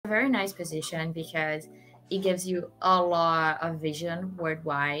very nice position because it gives you a lot of vision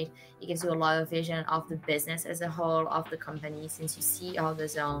worldwide. It gives you a lot of vision of the business as a whole, of the company. Since you see all the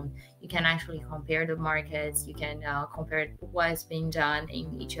zone, you can actually compare the markets. You can compare what's being done in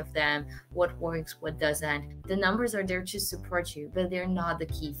each of them, what works, what doesn't. The numbers are there to support you, but they're not the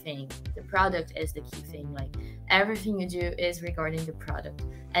key thing. The product is the key thing. Like everything you do is regarding the product,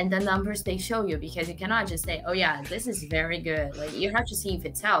 and the numbers they show you, because you cannot just say, oh yeah, this is very good. Like you have to see if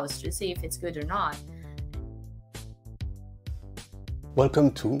it sells to see if it's good or not.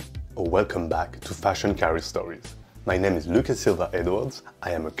 Welcome to, or welcome back to Fashion Career Stories. My name is Lucas Silva Edwards.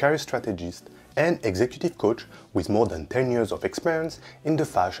 I am a career strategist and executive coach with more than 10 years of experience in the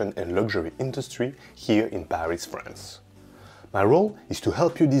fashion and luxury industry here in Paris, France. My role is to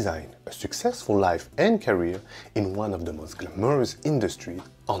help you design a successful life and career in one of the most glamorous industries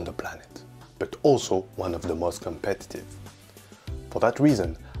on the planet, but also one of the most competitive. For that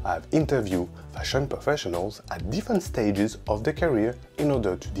reason, I have interviewed fashion professionals at different stages of their career in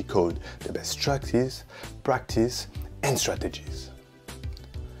order to decode the best practice, and strategies.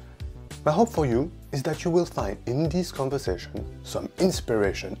 My hope for you is that you will find in this conversation some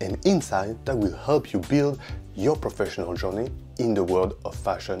inspiration and insight that will help you build your professional journey in the world of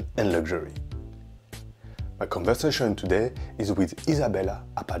fashion and luxury. My conversation today is with Isabela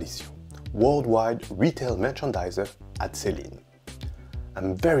APARICIO, worldwide retail merchandiser at Celine.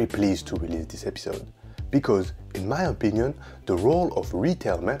 I'm very pleased to release this episode because, in my opinion, the role of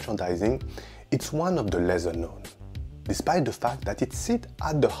retail merchandising is one of the lesser known, despite the fact that it sits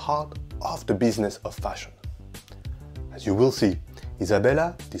at the heart of the business of fashion. As you will see,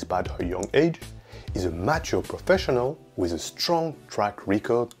 Isabela, despite her young age, is a mature professional with a strong track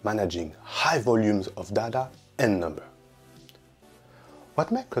record managing high volumes of data and number.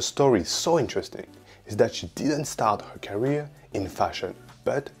 What makes her story so interesting is that she didn't start her career in fashion,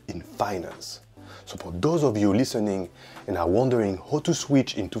 but in finance. So for those of you listening and are wondering how to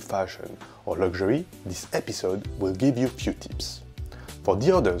switch into fashion or luxury, this episode will give you a few tips. For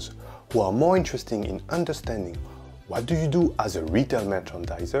the others who are more interested in understanding what do you do as a retail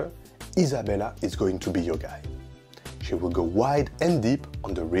merchandiser, Isabela is going to be your guide. She will go wide and deep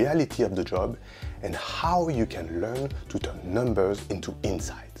on the reality of the job and how you can learn to turn numbers into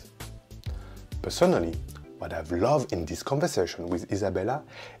insights. Personally, what I've loved in this conversation with Isabela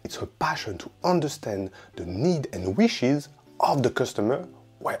is her passion to understand the needs and wishes of the customer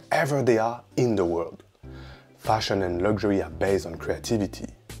wherever they are in the world. Fashion and luxury are based on creativity,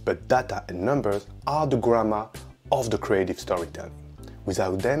 but data and numbers are the grammar of the creative storytelling.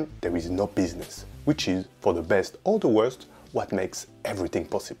 Without them, there is no business, which is, for the best or the worst, what makes everything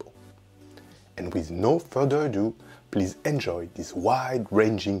possible. And with no further ado, please enjoy this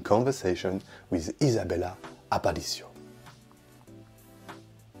wide-ranging conversation with Isabela APARICIO.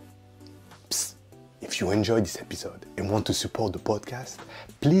 Psst. If you enjoyed this episode and want to support the podcast,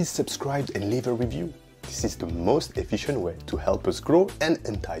 please subscribe and leave a review. This is the most efficient way to help us grow and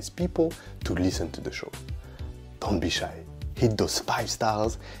entice people to listen to the show. Don't be shy. Hit those 5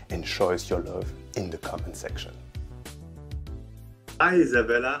 stars and show us your love in the comment section. Hi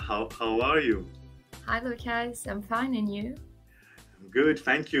Isabela, how are you? Hi Lucas, I'm fine, and you? Good,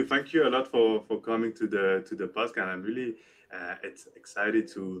 thank you. Thank you a lot for coming to the podcast. I'm really excited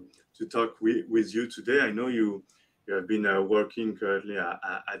to talk with you today. I know you have been working currently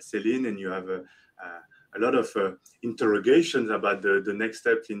at Celine, and you have a lot of interrogations about the next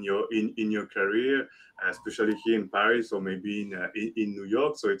steps in your career, especially here in Paris or maybe in New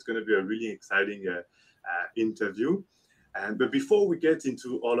York. So it's going to be a really exciting interview. But before we get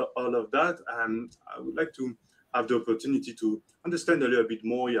into all of that, I would like to have the opportunity to understand a little bit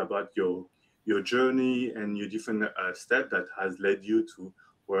more about your journey and your different steps that has led you to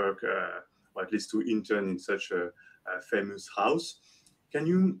work, or at least to intern in such a famous house. Can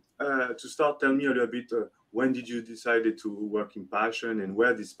you, to start, tell me a little bit, when did you decide to work in fashion and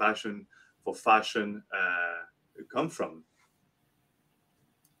where this passion for fashion come from?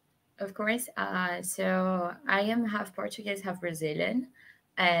 Of course. So I am half Portuguese, half Brazilian,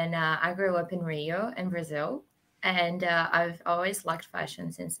 and I grew up in Rio, in Brazil. And I've always liked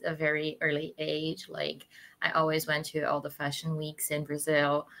fashion since a very early age. Like I always went to all the fashion weeks in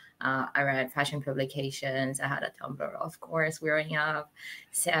Brazil. I read fashion publications. I had a Tumblr, of course, growing up.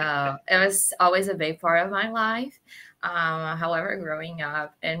 So it was always a big part of my life. However, growing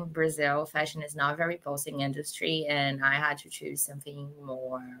up in Brazil, fashion is not a very pulsing industry, and I had to choose something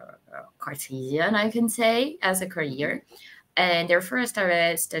more Cartesian, I can say, as a career. And therefore, I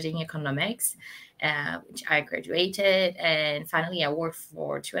started studying economics, which I graduated. And finally, I worked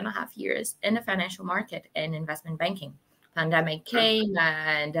for 2.5 years in the financial market and investment banking. pandemic came,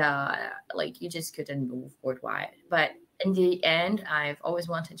 and like you just couldn't move worldwide. But in the end, I've always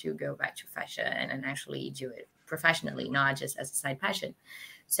wanted to go back to fashion and actually do it professionally, not just as a side passion.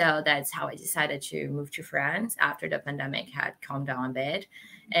 So that's how I decided to move to France after the pandemic had calmed down a bit,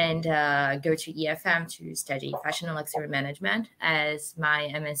 and go to EFM to study fashion and luxury management as my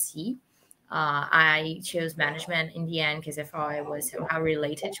MSc. I chose management in the end because I thought it was somehow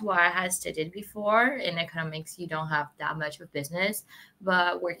related to what I had studied before. In economics, you don't have that much of business,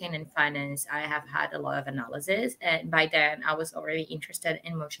 but working in finance, I have had a lot of analysis. And by then, I was already interested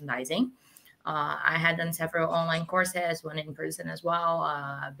in merchandising. I had done several online courses, one in person as well,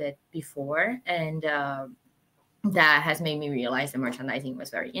 a bit before. And that has made me realize that merchandising was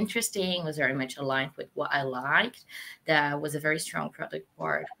very interesting, was very much aligned with what I liked. That was a very strong product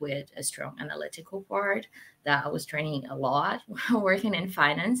part with a strong analytical part that I was training a lot working in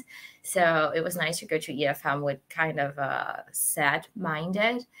finance. So it was nice to go to EFM with kind of set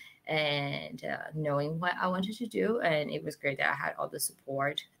minded and knowing what I wanted to do. And it was great that I had all the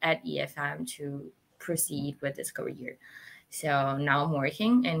support at EFM to proceed with this career. So now I'm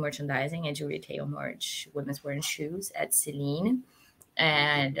working in merchandising and do retail merch, women's wear and shoes at Celine.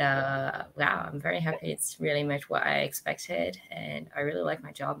 And wow, I'm very happy. It's really much what I expected. And I really like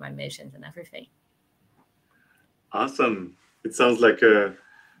my job, my missions, and everything. Awesome. It sounds like a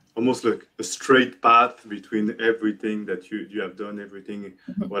almost like a straight path between everything that you have done. Everything.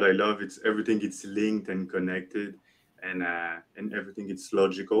 What I love, it's everything. It's linked and connected, and everything. It's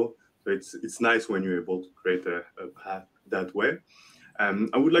logical. So it's nice when you're able to create a path that way.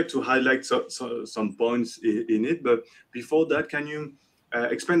 I would like to highlight some points in it, but before that, can you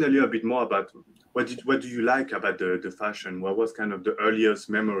expand a little bit more about what do you like about the fashion? What was kind of the earliest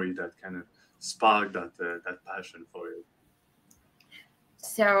memory that kind of sparked that passion for you?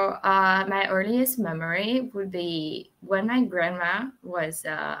 So my earliest memory would be when my grandma was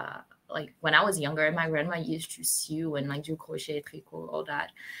like when I was younger. My grandma used to sew and like do crochet, tricot, all that.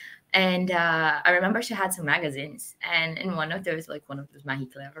 And I remember she had some magazines, and in one of those, like one of those Marie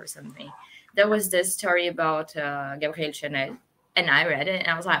Claire or something, there was this story about Gabrielle Chanel. And I read it, and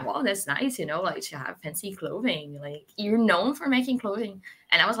I was like, "Wow, that's nice, you know, like to have fancy clothing. Like you're known for making clothing."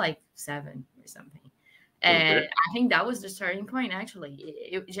 And I was like 7 or something. And Okay. I think that was the starting point. Actually,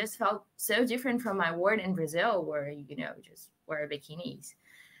 it just felt so different from my world in Brazil, where just wear bikinis.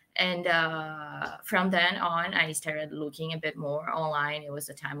 And from then on, I started looking a bit more online. It was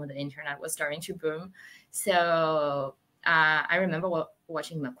the time when the internet was starting to boom. So I remember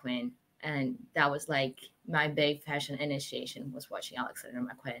watching McQueen, and that was like my big fashion initiation was watching Alexander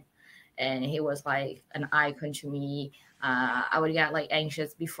McQueen. And he was like an icon to me. I would get like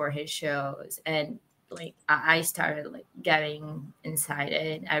anxious before his shows, and like I started like getting inside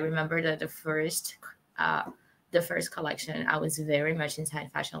it. I remember that the first collection, I was very much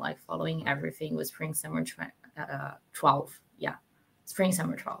inside fashion, like following everything was spring summer 12. Yeah, spring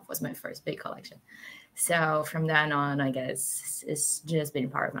summer 12 was my first big collection. So from then on, I guess it's just been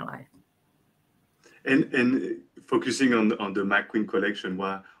part of my life. And focusing on the McQueen collection,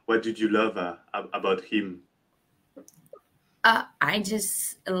 what did you love about him? I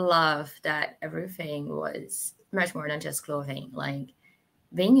just love that everything was much more than just clothing. Like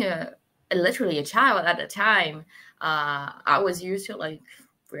being literally a child at the time, I was used to like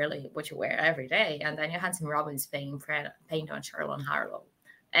really what you wear every day, and then you had some Robin's paint on Charlotte Harlow,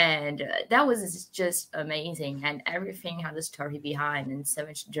 and that was just amazing. And everything had a story behind and so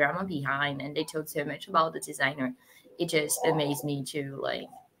much drama behind, and they told so much about the designer. It just amazed me to like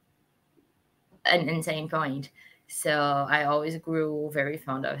an insane point. So I always grew very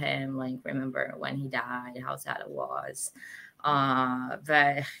fond of him. Like remember when he died, how sad it was. But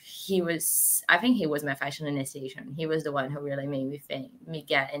I think he was my fashion initiation. He was the one who really made me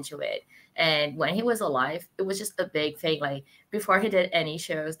get into it. And when he was alive, it was just a big thing. Like before he did any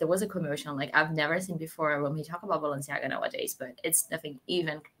shows, there was a commotion like I've never seen before when we talk about Balenciaga nowadays, but it's nothing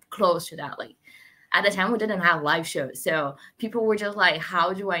even close to that. Like at the time we didn't have live shows, so people were just like,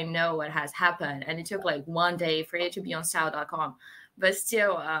 how do I know what has happened? And it took like one day for it to be on style.com, but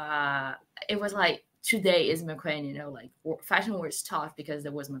still it was like today is McQueen, like fashion was tough because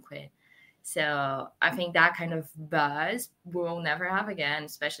there was McQueen. So I think that kind of buzz we'll never have again,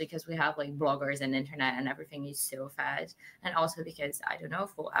 especially because we have like bloggers and internet and everything is so fast. And also because I don't know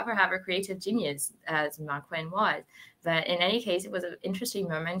if we'll ever have a creative genius as McQueen was. But in any case, it was an interesting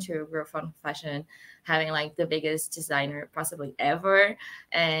moment to grow from fashion, having like the biggest designer possibly ever.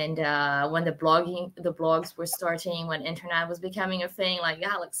 And when the blogs were starting, when internet was becoming a thing, like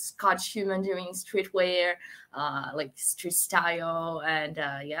yeah, like Scott Schumann doing streetwear, like street style, and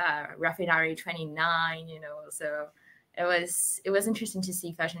yeah, Raffinari 29, so it was interesting to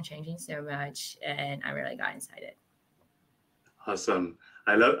see fashion changing so much, and I really got inside it. Awesome.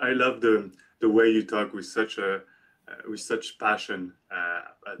 I love the way you talk with such passion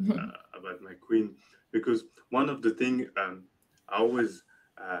about my queen, because one of the thing I always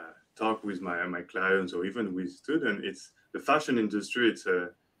talk with my clients or even with students, it's the fashion industry. It's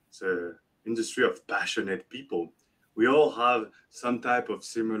a industry of passionate people. We all have some type of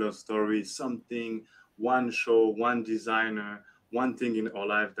similar story, something, one show, one designer, one thing in our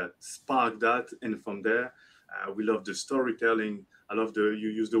life that sparked that, and from there we love the storytelling. I love the you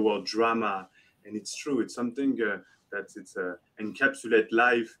use the word drama, and it's true. It's something that it's encapsulate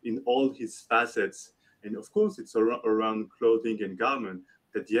life in all his facets, and of course, it's around clothing and garment.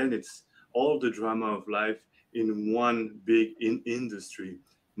 At the end, it's all the drama of life in one big industry,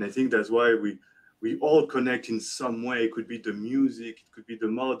 and I think that's why we all connect in some way. It could be the music, it could be the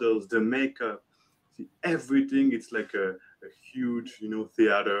models, the makeup, everything. It's like a huge,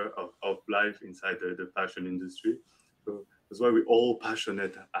 theater of life inside the fashion industry. So that's why we're all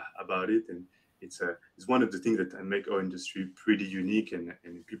passionate about it, and it's one of the things that make our industry pretty unique, and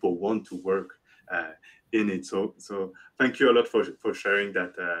people want to work uh, in it. So thank you a lot for sharing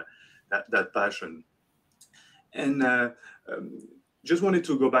that passion. And um, just wanted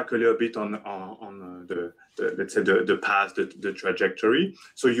to go back a little bit on the let's say the path, the trajectory.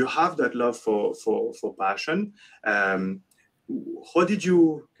 So you have that love for passion. Um, how did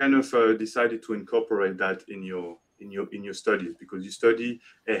you kind of decided to incorporate that in your studies? Because you study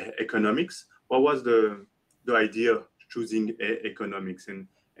economics. What was the idea of choosing economics? And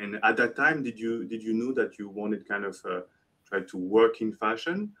at that time, did you know that you wanted kind of try to work in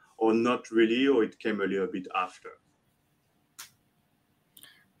fashion, or not really, or it came a little bit after?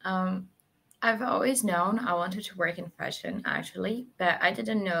 Um, I've always known I wanted to work in fashion, actually, but I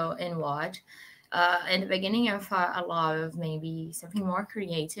didn't know in what. In the beginning, I thought a lot of maybe something more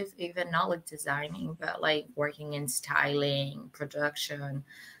creative, even not like designing, but like working in styling, production.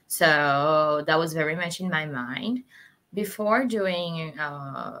 So that was very much in my mind. Before going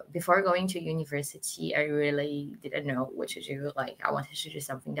to university, I really didn't know what to do. Like I wanted to do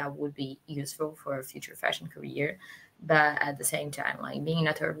something that would be useful for a future fashion career, but at the same time, like being in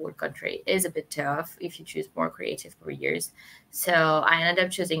a third world country is a bit tough if you choose more creative careers. So I ended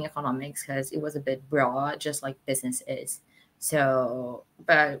up choosing economics because it was a bit broad, just like business is. So,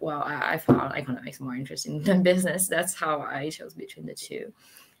 but well, I found economics more interesting than business. That's how I chose between the two.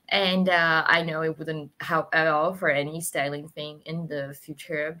 And I know it wouldn't help at all for any styling thing in the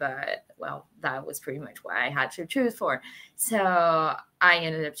future, but well, that was pretty much what I had to choose for. So I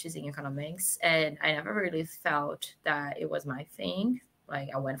ended up choosing economics, and I never really felt that it was my thing. Like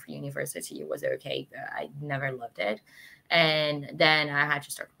I went for university, it was okay, but I never loved it. And then I had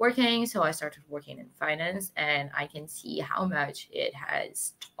to start working. So I started working in finance, and I can see how much it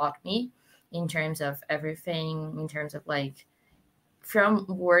has taught me in terms of everything, in terms of like from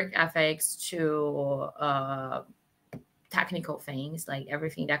work ethics to technical things, like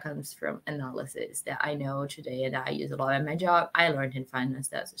everything that comes from analysis that I know today and that I use a lot in my job, I learned in finance,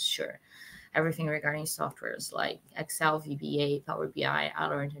 that's sure. Everything regarding softwares like Excel, VBA, Power BI, I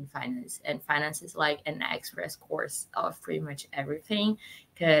learned in finance. And finance is like an express course of pretty much everything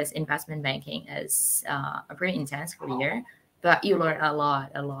because investment banking is a pretty intense career, but you learn a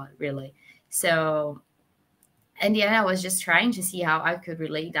lot, really. So in the end, I was just trying to see how I could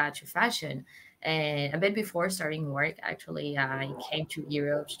relate that to fashion. And a bit before starting work, actually, I came to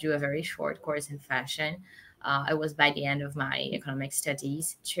Europe to do a very short course in fashion. It was by the end of my economic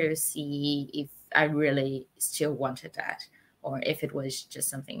studies to see if I really still wanted that or if it was just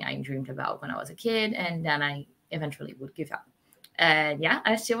something I dreamed about when I was a kid and then I eventually would give up. And yeah,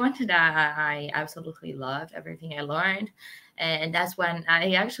 I still wanted that. I absolutely loved everything I learned. And that's when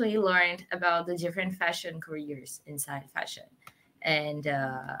I actually learned about the different fashion careers inside fashion. And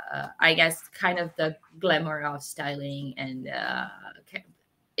I guess kind of the glamour of styling and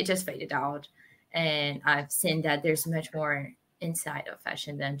it just faded out. And I've seen that there's much more inside of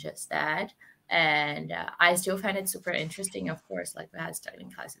fashion than just that. And I still find it super interesting, of course. Like we had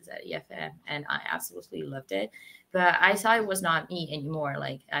styling classes at EFM, and I absolutely loved it. But I saw it was not me anymore.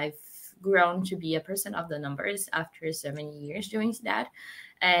 Like I've grown to be a person of the numbers after so many years doing that,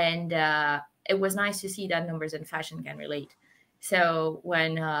 and it was nice to see that numbers and fashion can relate. So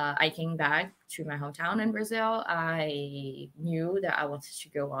when I came back to my hometown in Brazil, I knew that I wanted to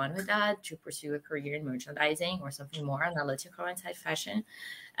go on with that to pursue a career in merchandising or something more analytical inside fashion.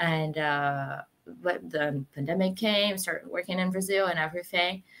 And but the pandemic came, started working in Brazil and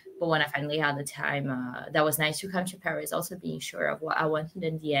everything. But when I finally had the time, that was nice to come to Paris, also being sure of what I wanted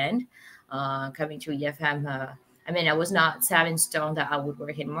in the end. Coming to EFM I mean, I was not set in stone that I would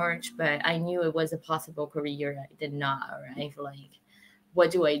work in merch, but I knew it was a possible career. I did not arrive like,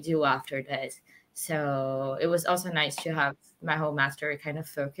 what do I do after this? So it was also nice to have my whole master kind of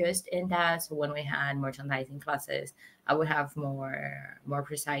focused in that. So when we had merchandising classes, I would have more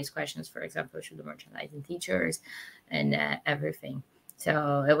precise questions, for example, to the merchandising teachers and everything.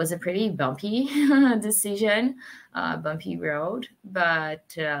 So it was a pretty bumpy decision, bumpy road, but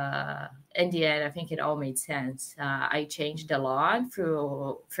in the end, I think it all made sense. I changed a lot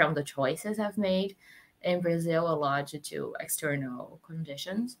from the choices I've made in Brazil, a lot due to external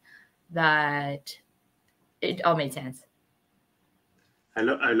conditions, but it all made sense. I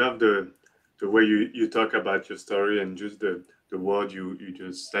love the way you talk about your story and just the word you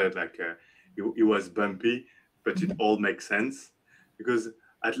just said, like it was bumpy, but it all makes sense because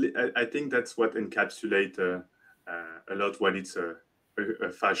I think that's what encapsulate a lot what it's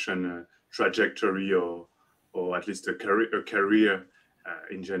a fashion trajectory or at least a career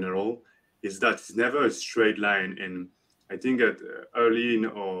in general is that it's never a straight line. And I think that early in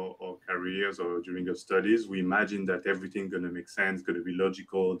our careers or during our studies, we imagine that everything going to make sense, going to be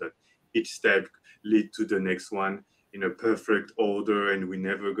logical, that each step lead to the next one in a perfect order, and we're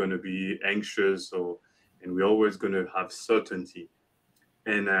never going to be anxious and we're always going to have certainty.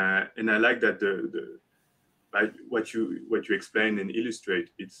 And I like that the like what you explain and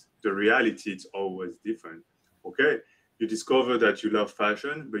illustrate, it's the reality, it's always different. Okay, you discover that you love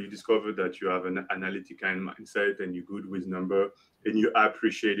fashion, but you discover that you have an analytical mindset and you're good with number and you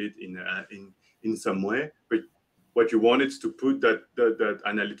appreciate it in some way, but what you want is to put that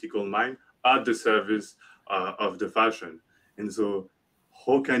analytical mind at the service of the fashion. And so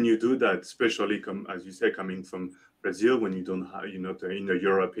how can you do that, especially as you say, coming from Brazil, when you don't have, you're not in a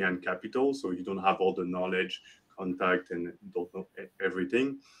European capital, so you don't have all the knowledge, contact, and don't know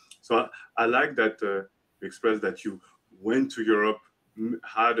everything. So I like that you expressed that you went to Europe,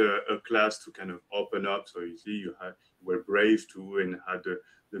 had a class to kind of open up. So you see, you were brave to and had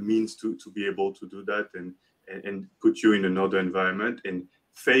the means to be able to do that and put you in another environment and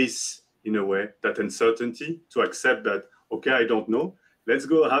face, in a way, that uncertainty, to accept that, okay, I don't know. Let's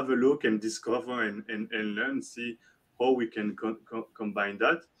go have a look and discover and learn, see how we can combine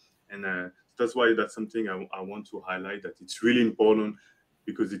that. And that's why that's something I want to highlight, that it's really important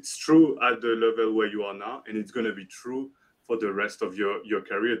because it's true at the level where you are now, and it's going to be true for the rest of your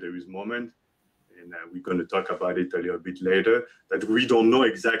career. There is moment, and we're going to talk about it a little bit later, that we don't know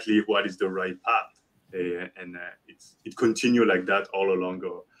exactly what is the right path. And it continue like that all along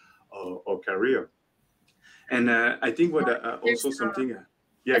our career. And I think what There's also something,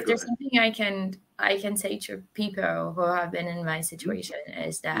 yeah, if go there's ahead. something I can say to people who have been in my situation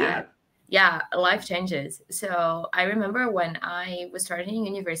is that Yeah. yeah, life changes. So I remember when I was starting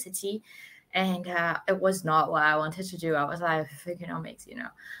university, and it was not what I wanted to do. I was like economics,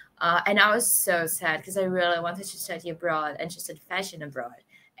 and I was so sad because I really wanted to study abroad and to study fashion abroad.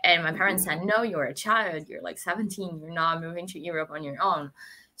 And my parents said, "No, you're a child. You're like 17. You're not moving to Europe on your own."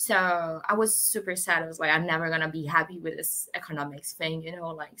 So I was super sad. I was like, I'm never gonna be happy with this economics thing,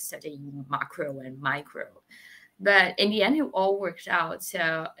 like studying macro and micro. But in the end, it all worked out.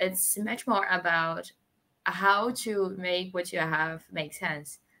 So it's much more about how to make what you have make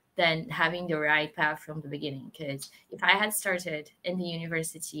sense than having the right path from the beginning. Because if I had started in the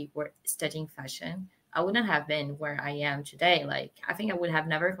university or studying fashion, I wouldn't have been where I am today. Like, I think I would have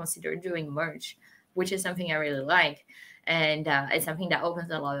never considered doing merch, which is something I really like. And it's something that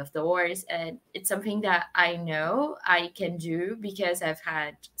opens a lot of doors. And it's something that I know I can do because I've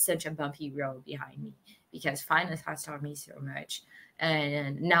had such a bumpy road behind me, because finance has taught me so much.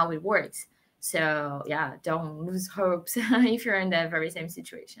 And now it works. So yeah, don't lose hopes if you're in that very same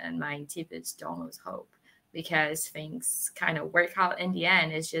situation. My tip is don't lose hope, because things kind of work out in the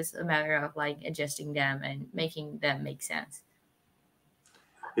end. It's just a matter of like adjusting them and making them make sense.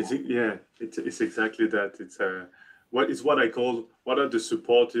 It's exactly that. It's what I call, what are the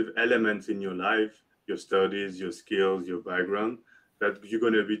supportive elements in your life, your studies, your skills, your background, that you're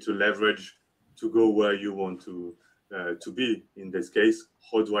going to be to leverage to go where you want to be. In this case,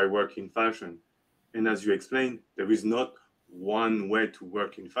 how do I work in fashion? And as you explained, there is not one way to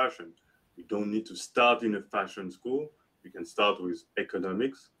work in fashion. We don't need to start in a fashion school. We can start with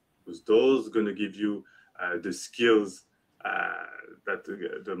economics, because those are going to give you the skills that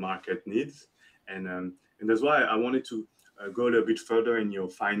the market needs. And that's why I wanted to go a little bit further in your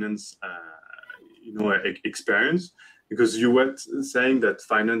finance, experience, because you were saying that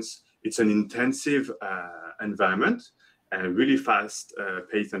finance, it's an intensive environment, a really fast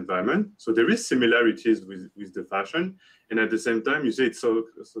paced environment. So there is similarities with the fashion. And at the same time, you say it's so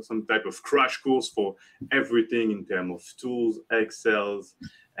some type of crash course for everything in terms of tools, Excels,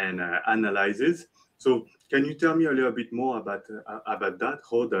 and analysis. So can you tell me a little bit more about that,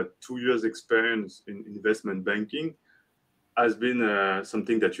 how that 2 years experience in investment banking has been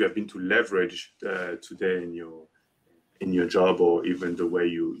something that you have been to leverage today in your job, or even the way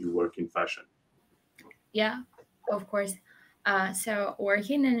you work in fashion? Yeah, of course. So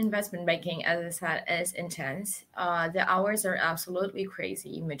working in investment banking, as I said, is intense. The hours are absolutely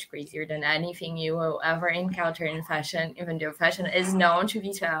crazy, much crazier than anything you will ever encounter in fashion, even though fashion is known to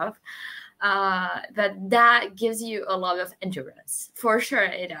be tough. But that gives you a lot of endurance. For sure,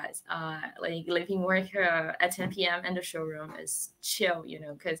 it does. Like leaving work at 10 p.m. in the showroom is chill,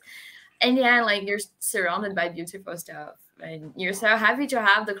 because in the end, like you're surrounded by beautiful stuff and you're so happy to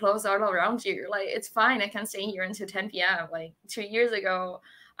have the clothes all around you. Like, it's fine. I can stay here until 10 p.m. Like 2 years ago,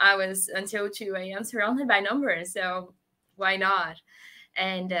 I was until 2 a.m. surrounded by numbers. So why not?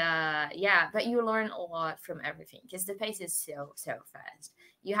 And yeah, but you learn a lot from everything because the pace is so fast.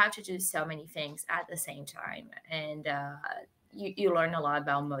 You have to do so many things at the same time. And you learn a lot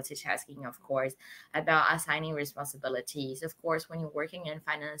about multitasking, of course, about assigning responsibilities. Of course, when you're working in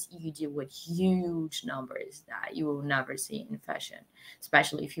finance, you deal with huge numbers that you will never see in fashion,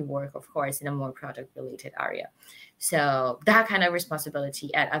 especially if you work, of course, in a more product related area. So that kind of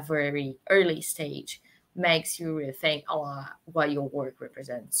responsibility at a very early stage makes you rethink a lot what your work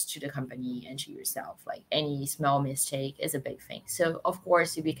represents to the company and to yourself. Like any small mistake is a big thing. So of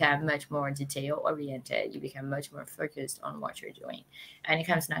course you become much more detail oriented. You become much more focused on what you're doing, and it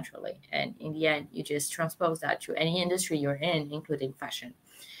comes naturally. And in the end, you just transpose that to any industry you're in, including fashion.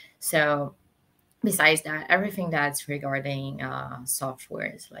 So besides that, everything that's regarding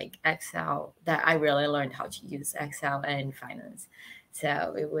softwares like Excel, that I really learned how to use Excel and finance.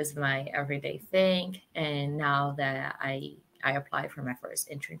 So it was my everyday thing. And now that I applied for my first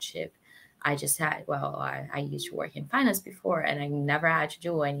internship, I just said, well, I used to work in finance before and I never had to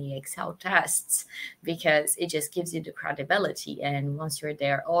do any Excel tests because it just gives you the credibility. And once you're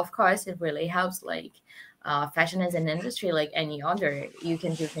there, oh, of course, it really helps. Like fashion is an industry like any other. You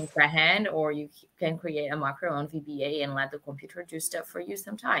can do things by hand, or you can create a macro on VBA and let the computer do stuff for you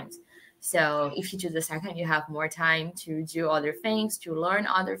sometimes. So if you do the second, you have more time to do other things, to learn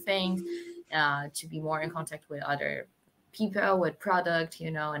other things, to be more in contact with other people, with product,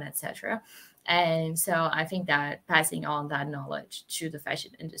 and etc. And so I think that passing on that knowledge to the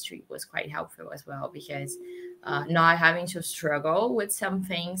fashion industry was quite helpful as well, because not having to struggle with some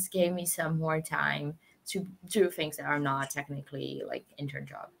things gave me some more time to do things that are not technically like intern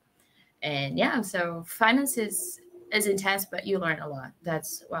job. And yeah, so finance is intense, but you learn a lot.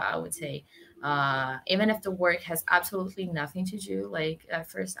 That's what I would say. Even if the work has absolutely nothing to do, like at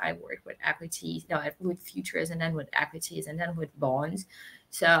first I worked with equities, no, with futures, and then with equities, and then with bonds.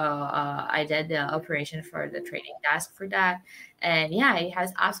 So I did the operation for the trading desk for that. And yeah, it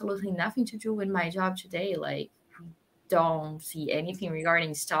has absolutely nothing to do with my job today. Like, don't see anything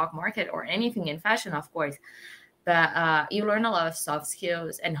regarding stock market or anything in fashion, of course. But you learn a lot of soft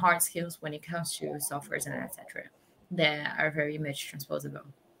skills and hard skills when it comes to softwares and etc. that are very much transposable.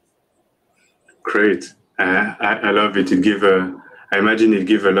 Great. I love it. I imagine it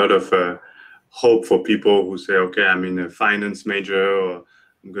give a lot of hope for people who say, okay, I'm in a finance major, or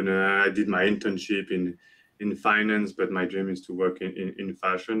I did my internship in finance, but my dream is to work in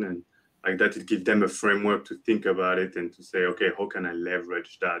fashion. And like that, it gives them a framework to think about it and to say, okay, how can I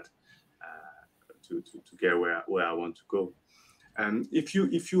leverage that to get where I want to go? If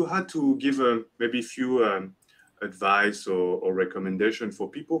you had to give maybe a few advice or recommendation for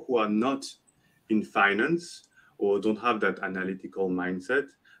people who are not in finance or don't have that analytical mindset,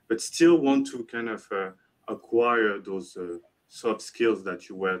 but still want to kind of acquire those soft skills that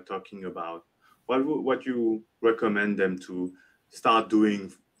you were talking about, what you recommend them to start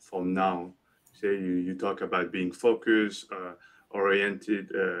doing from now? Say you talk about being focused, oriented,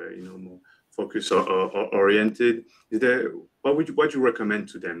 more focus or oriented. Is there what you recommend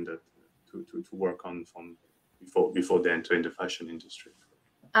to them that to work on from before they enter in the fashion industry?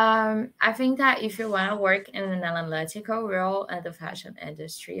 I think that if you want to work in an analytical role in the fashion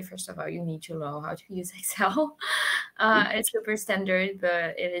industry, first of all, you need to know how to use Excel. It's super standard,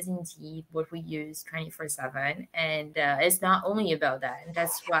 but it is indeed what we use 24/7. And it's not only about that. And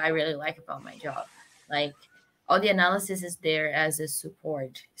that's what I really like about my job. Like, all the analysis is there as a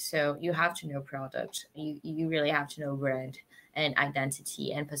support. So you have to know product. You really have to know brand and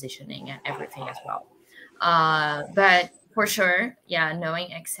identity and positioning and everything as well. But for sure, yeah,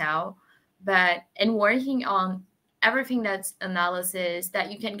 knowing Excel, but and working on everything that's analysis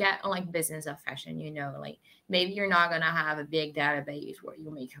that you can get on like business of fashion, you know, like maybe you're not going to have a big database where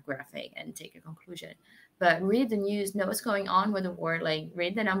you make a graphic and take a conclusion, but read the news, know what's going on with the world, like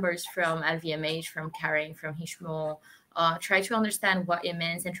read the numbers from LVMH, from Kering, from Richemont, try to understand what it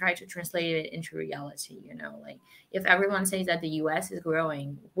means and try to translate it into reality, you know, like if everyone says that the US is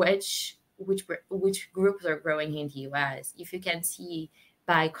growing, which groups are growing in the US? If you can see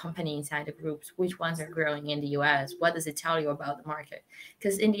by company inside the groups which ones are growing in the US, what does it tell you about the market?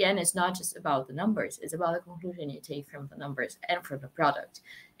 Because in the end, it's not just about the numbers; it's about the conclusion you take from the numbers and from the product.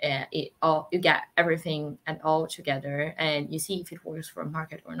 It all you get everything and all together, and you see if it works for a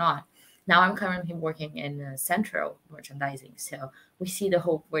market or not. Now I'm currently working in central merchandising, so we see the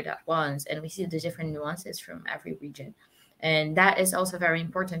whole board at once, and we see the different nuances from every region, and that is also very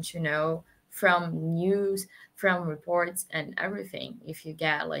important to know from news, from reports and everything. If you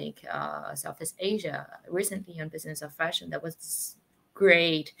get like Southeast Asia recently on Business of Fashion, that was this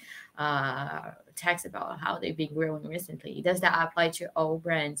great text about how they've been growing recently. Does that apply to all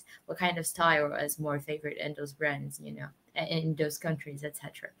brands? What kind of style is more favorite in those brands, you know, in those countries,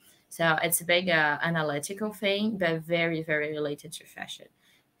 etc. So it's a big analytical thing, but very, very related to fashion.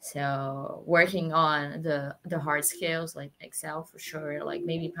 So working on the hard skills like Excel for sure, like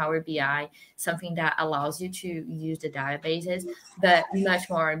maybe Power BI, something that allows you to use the databases, but much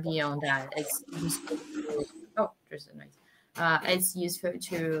more beyond that. It's useful to, oh, there's a noise. It's useful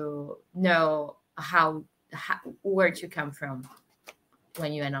to know how where to come from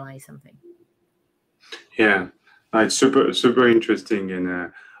when you analyze something. Yeah, it's super interesting,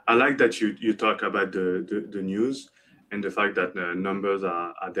 and I like that you talk about the news and the fact that numbers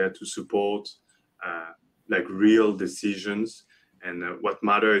are there to support uh, like real decisions, and what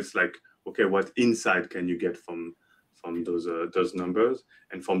matters is like, okay, what insight can you get from those numbers,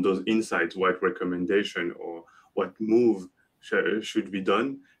 and from those insights, what recommendation or what move should be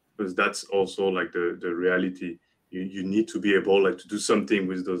done, because that's also like the reality. You need to be able like to do something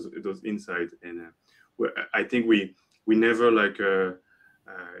with those insights, and I think we never like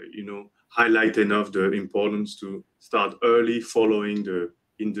highlight enough the importance to start early, following the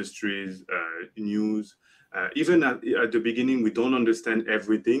industry's news. Even at the beginning, we don't understand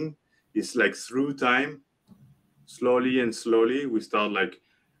everything. It's like through time, slowly and slowly, we start like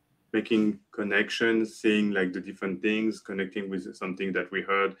making connections, seeing like the different things, connecting with something that we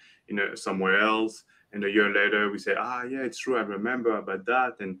heard somewhere else, and a year later we say, ah, yeah, it's true, I remember about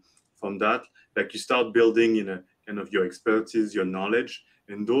that, and from that, like you start building in a kind of your expertise, your knowledge,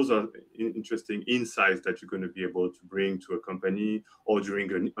 and those are interesting insights that you're going to be able to bring to a company or during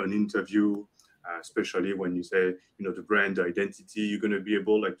an interview. Especially when you say, the brand identity, you're going to be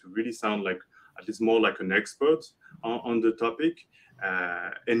able like to really sound like at least more like an expert on the topic,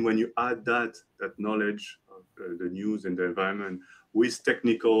 and when you add that knowledge of the news and the environment with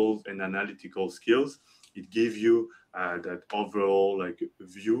technical and analytical skills, it gives you that overall like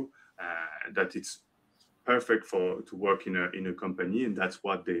view that it's perfect to work in a company, and that's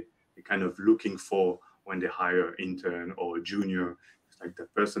what they're kind of looking for when they hire intern or a junior. It's like the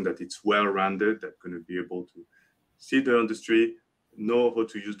person that it's well-rounded, that's going to be able to see the industry, know how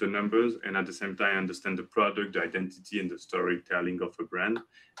to use the numbers, and at the same time understand the product, the identity, and the storytelling of a brand,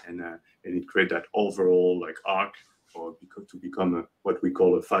 and it create that overall like arc to become what we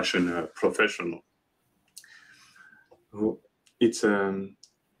call a fashion professional. It's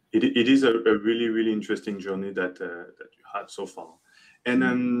it is a really interesting journey that you had so far,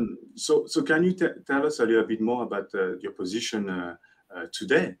 and so can you tell us a little bit more about your position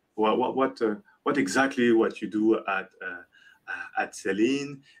today? What exactly what you do at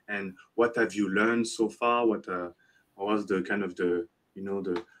Celine, and what have you learned so far? What was the kind of the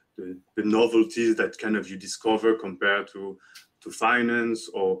novelties that kind of you discover compared to finance,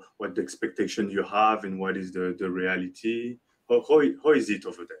 or what the expectation you have and what is the reality? How is it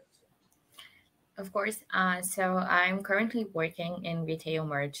over there? Of course. So I'm currently working in retail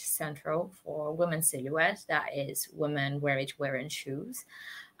merch central for women's silhouettes. That is women wearing shoes.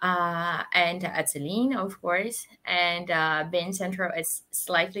 And at Celine, of course. And being central is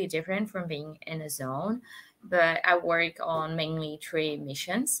slightly different from being in a zone, but I work on mainly three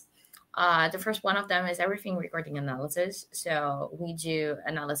missions. The first one of them is everything regarding analysis. So we do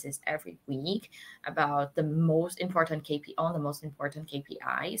analysis every week about the most important KPI on the most important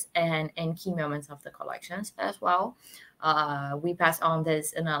KPIs and key moments of the collections as well. We pass on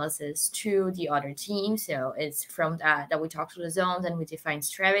this analysis to the other team. So it's from that we talk to the zones and we define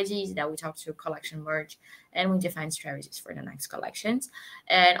strategies, that we talk to collection merge and we define strategies for the next collections.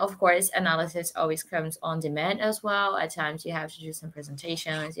 And of course, analysis always comes on demand as well. At times you have to do some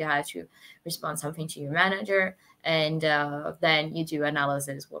presentations, you have to respond something to your manager, and then you do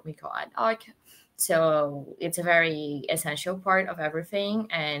analysis, what we call ad hoc. So it's a very essential part of everything,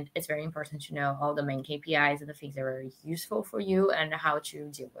 and it's very important to know all the main KPIs and the things that are very useful for you and how to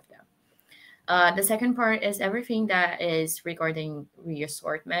deal with them. The second part is everything that is regarding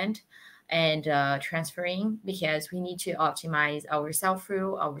reassortment and transferring, because we need to optimize our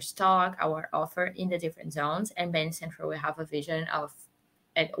sell-through, our stock, our offer in the different zones. And Ben Central will have a vision of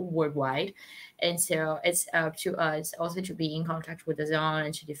it worldwide. And so it's up to us also to be in contact with the zone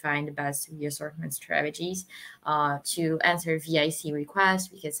and to define the best assortment strategies, to answer VIC requests,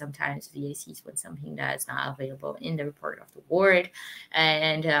 because sometimes VICs want something that's not available in the report of the board.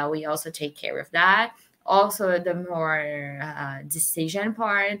 And we also take care of that. Also, the more decision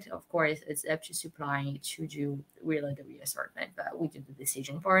part, of course, it's up to supply to do really the reassortment, but we do the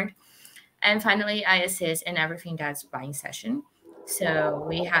decision part. And finally, I assist in everything that's buying session. So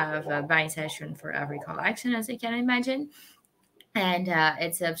we have a buying session for every collection, as you can imagine. And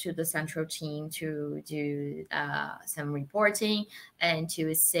it's up to the central team to do some reporting and to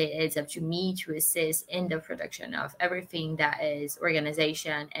assist. It's up to me to assist in the production of everything that is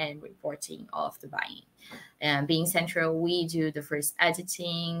organization and reporting of the buying. And being central, we do the first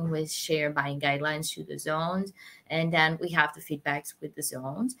editing, we share buying guidelines to the zones, and then we have the feedbacks with the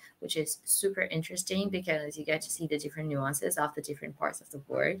zones, which is super interesting because you get to see the different nuances of the different parts of the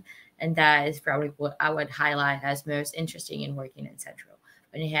board. And that is probably what I would highlight as most interesting in working in central.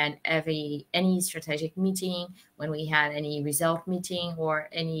 When we had any strategic meeting, when we had any result meeting or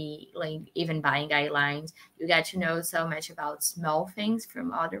any like even buying guidelines, you get to know so much about small things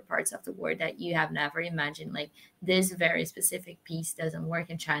from other parts of the world that you have never imagined. Like this very specific piece doesn't work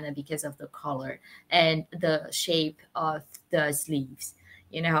in China because of the color and the shape of the sleeves,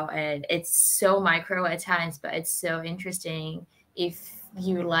 and it's so micro at times, but it's so interesting if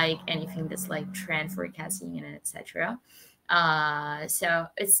you like anything that's like trend forecasting and etc. So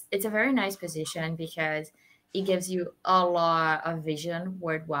it's a very nice position because it gives you a lot of vision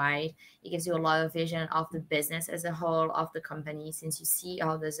worldwide. It gives you a lot of vision of the business as a whole, of the company. Since you see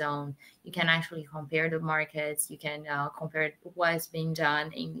all the zone, you can actually compare the markets. You can compare what's being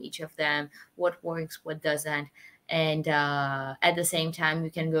done in each of them, what works, what doesn't. And at the same time,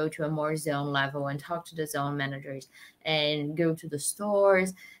 you can go to a more zone level and talk to the zone managers and go to the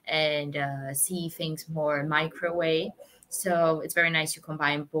stores and see things more micro way. So it's very nice to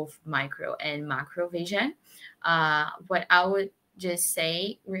combine both micro and macro vision. What I would just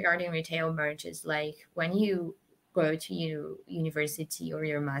say regarding retail merch is like when you go to university or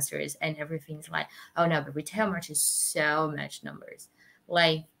your master's and everything's like, oh no, but retail merch is so much numbers.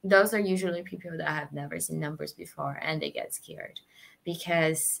 Like those are usually people that have never seen numbers before and they get scared,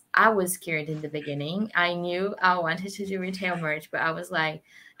 because I was scared in the beginning. I knew I wanted to do retail merch, but I was like,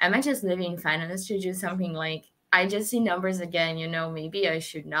 am I just living in finance to do something like I just see numbers again, maybe I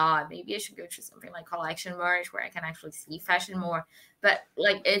should not. Maybe I should go to something like collection merch where I can actually see fashion more. But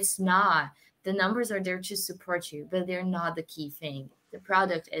like it's not. The numbers are there to support you, but they're not the key thing. The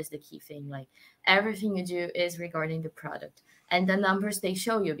product is the key thing. Like everything you do is regarding the product. And the numbers they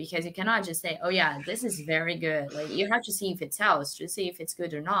show you, because you cannot just say, oh yeah, this is very good. Like you have to see if it sells to see if it's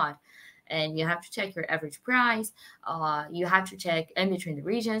good or not. And you have to check your average price. You have to check in between the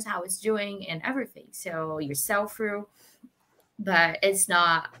regions how it's doing and everything. So your sell through, but it's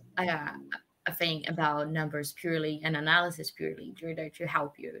not a thing about numbers purely and analysis purely. They're there to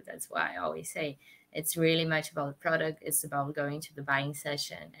help you. That's why I always say it's really much about the product. It's about going to the buying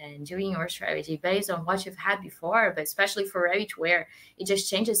session and doing your strategy based on what you've had before, but especially for ready to wear, it just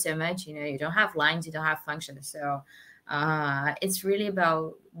changes so much. You don't have lines, you don't have functions. So it's really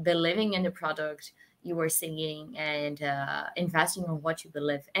about believing in the product you were singing and investing on what you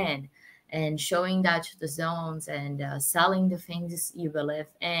believe in and showing that to the zones and selling the things you believe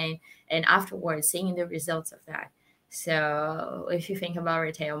in, and afterwards seeing the results of that. So if you think about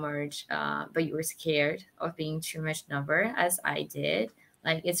retail merch, but you were scared of being too much number, as I did,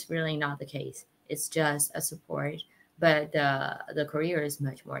 like it's really not the case. It's just a support, but the career is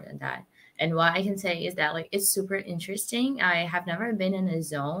much more than that. And what I can say is that like it's super interesting. I have never been in a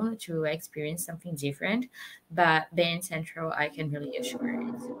zone to experience something different, but being central, I can really assure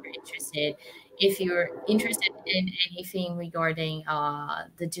it's super interested. If you're interested in anything regarding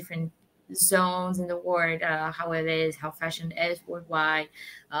the different zones in the world, how it is, how fashion is worldwide,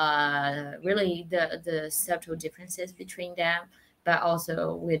 really the subtle differences between them, but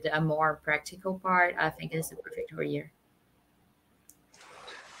also with a more practical part. I think it's the perfect year.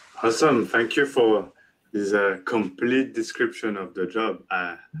 Awesome. Thank you for this complete description of the job.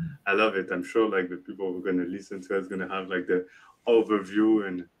 I love it. I'm sure like the people who are going to listen to us going to have like the overview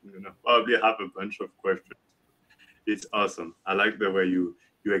and probably have a bunch of questions. It's awesome. I like the way you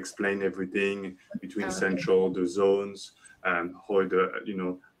explain everything between central, the zones, how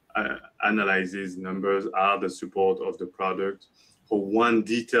the analyzes numbers are the support of the product. How one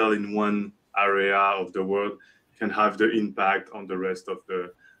detail in one area of the world can have the impact on the rest of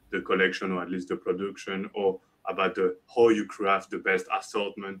the collection, or at least the production, or about how you craft the best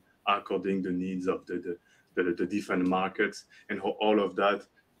assortment according to the needs of the different markets, and how all of that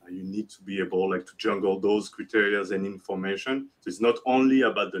you need to be able like to jungle those criteria and information. So it's not only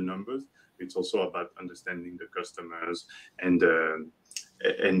about the numbers, it's also about understanding the customers and the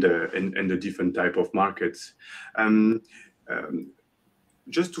different type of markets.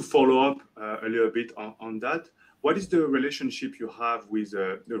 Just to follow up a little bit on that, what is the relationship you have with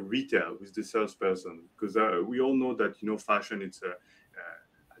the retail, with the salesperson? Because we all know that fashion, it's at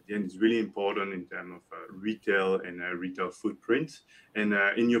the end, it's really important in terms of retail and retail footprint. And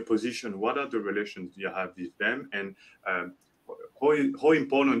in your position, what are the relations you have with them, and how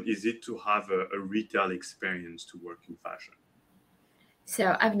important is it to have a retail experience to work in fashion?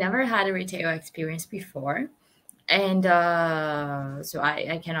 So I've never had a retail experience before. And so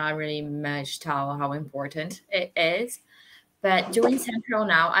I cannot really much tell how important it is. But doing central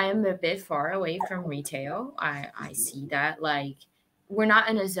now, I am a bit far away from retail. I see that like we're not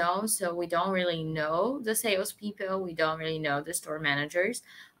in a zone, so we don't really know the salespeople. We don't really know the store managers,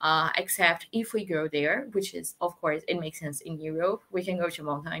 except if we go there, which is, of course, it makes sense in Europe. We can go to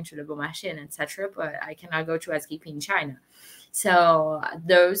Montaigne, to Le Bon Marché, and etc. But I cannot go to SKP in China. So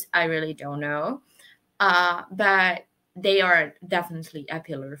those I really don't know. But they are definitely a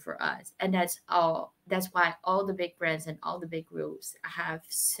pillar for us, and that's why all the big brands and all the big groups have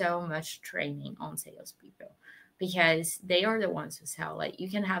so much training on salespeople, because they are the ones who sell. Like, you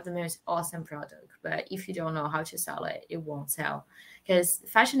can have the most awesome product, but if you don't know how to sell it, it won't sell. Because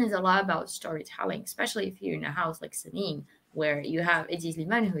fashion is a lot about storytelling, especially if you're in a house like Celine, where you have Edith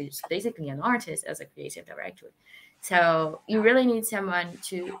Liman, who is basically an artist as a creative director. So you really need someone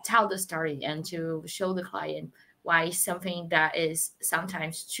to tell the story and to show the client why something that is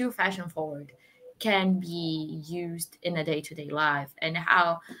sometimes too fashion forward can be used in a day-to-day life, and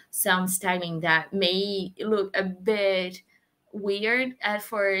how some styling that may look a bit weird at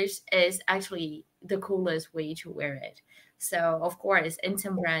first is actually the coolest way to wear it. So of course, in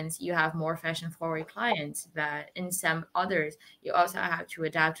some brands you have more fashion forward clients, but in some others you also have to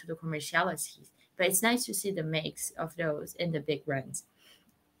adapt to the commercialities. But it's nice to see the mix of those in the big brands.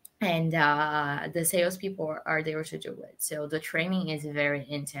 And the salespeople are there to do it. So the training is very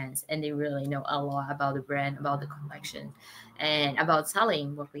intense, and they really know a lot about the brand, about the collection, and about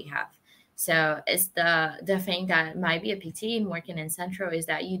selling what we have. So it's the thing that might be a pity in working in Central, is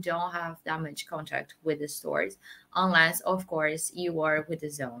that you don't have that much contact with the stores, unless, of course, you are with the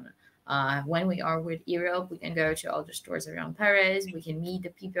zone. When we are with Europe, we can go to all the stores around Paris. We can meet the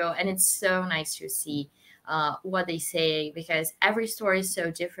people, and it's so nice to see what they say, because every store is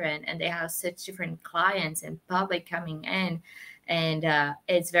so different, and they have such different clients and public coming in, and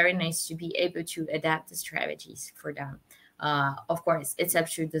it's very nice to be able to adapt the strategies for them. Of course, it's up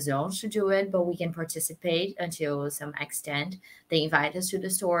to the zones to do it, but we can participate until some extent. They invite us to the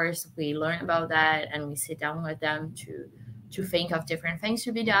stores, we learn about that, and we sit down with them to think of different things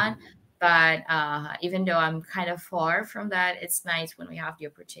to be done. But even though I'm kind of far from that, it's nice when we have the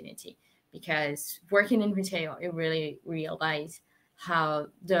opportunity, because working in retail, you really realize how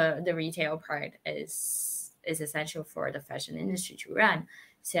the retail part is essential for the fashion industry to run.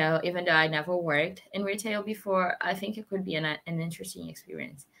 So even though I never worked in retail before, I think it could be an interesting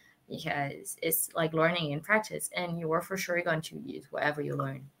experience, because it's like learning in practice, and you are for sure going to use whatever you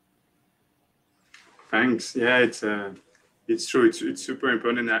learn. Thanks. Yeah, it's true. It's super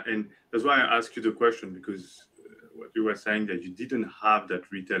important, and that's why I asked you the question, because what you were saying, that you didn't have that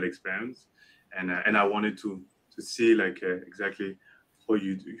retail experience, and I wanted to see like exactly how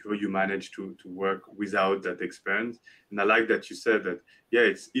you manage to work without that experience. And I like that you said that, yeah,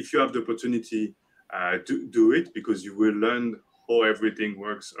 it's, if you have the opportunity to do it, because you will learn how everything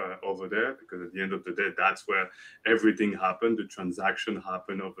works over there, because at the end of the day, that's where everything happened. The transaction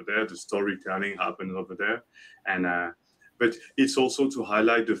happened over there, the storytelling happened over there. And but it's also to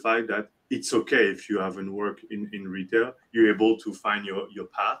highlight the fact that it's okay if you haven't worked in retail. You're able to find your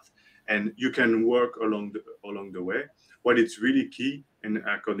path, and you can work along the way. What it's really key, and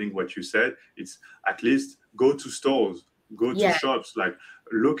according what you said, it's at least go to stores, go to Yeah. shops, like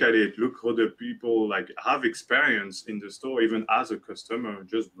look at it, look how the people like have experience in the store, even as a customer,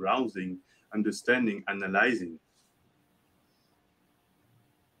 just browsing, understanding, analyzing.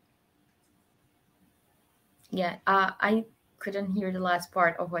 Yeah, I couldn't hear the last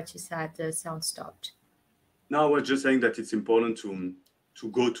part of what you said. The sound stopped. No, I was just saying that it's important to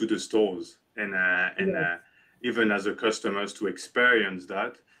go to the stores and Yeah. even as a customers to experience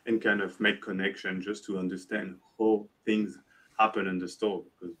that and kind of make connection just to understand how things happen in the store,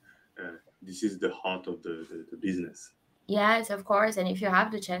 because this is the heart of the business. Yes, of course. And if you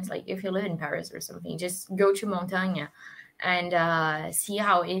have the chance, like if you live in Paris or something, just go to Montagne and see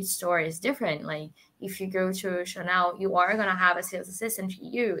how each store is different. Like if you go to Chanel, you are gonna have a sales assistant to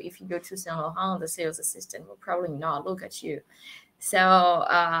you. If you go to Saint Laurent, the sales assistant will probably not look at you. So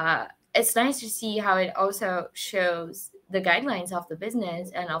it's nice to see how it also shows the guidelines of the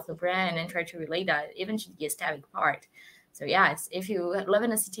business and of the brand and try to relate that even to the aesthetic part. So yes, if you live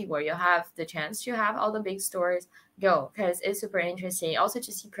in a city where you have the chance to have all the big stores, go, because it's super interesting. Also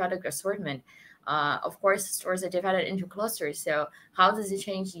to see product assortment. Of course, stores are divided into clusters. So how does it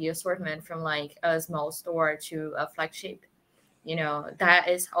change the assortment from like a small store to a flagship? That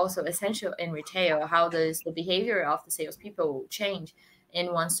is also essential in retail. How does the behavior of the salespeople change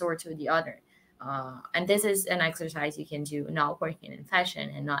in one store to the other? And this is an exercise you can do not working in fashion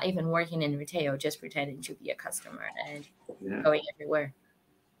and not even working in retail, just pretending to be a customer and Yeah, going everywhere.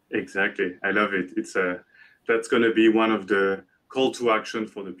 exactly. I love it. It's a That's going to be one of the call to action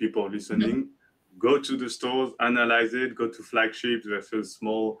for the people listening. Go to the stores, analyze it, go to flagships versus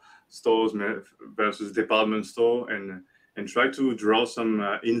small stores versus department store, and try to draw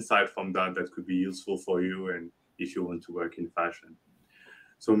some insight from that could be useful for you and if you want to work in fashion.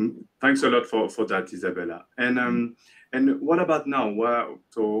 So thanks a lot for that, Isabella. And what about now?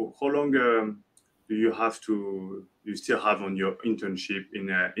 So how long do you still have on your internship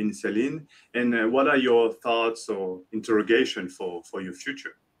in Celine? And what are your thoughts or interrogation for your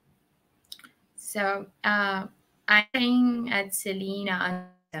future? So I'm staying at Celine until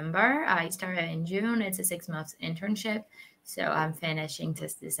December. I started in June. It's a 6 months internship. So I'm finishing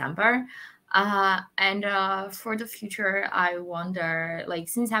this December. And for the future, I wonder, like,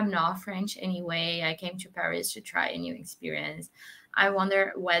 since I'm not French anyway, I came to Paris to try a new experience. I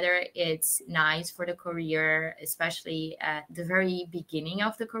wonder whether it's nice for the career, especially at the very beginning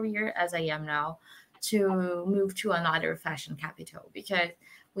of the career, as I am now, to move to another fashion capital, because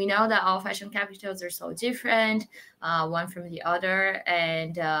we know that all fashion capitals are so different, one from the other.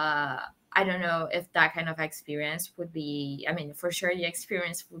 And I don't know if that kind of experience would be, I mean, for sure the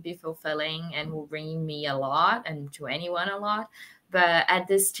experience would be fulfilling and will bring me a lot and to anyone a lot. But at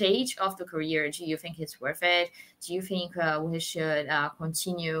this stage of the career, do you think it's worth it? Do you think we should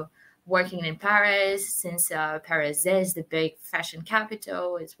continue working in Paris, since Paris is the big fashion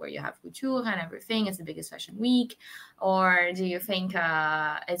capital? It's where you have couture and everything. It's the biggest fashion week. Or do you think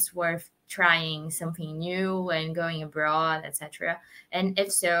it's worth trying something new and going abroad, etc.? And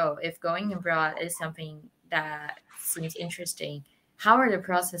if so, if going abroad is something that seems interesting, how are the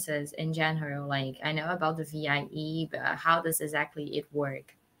processes in general? Like, I know about the VIE, but how does exactly it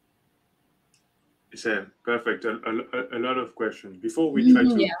work? It's a perfect. A lot of questions. Before we try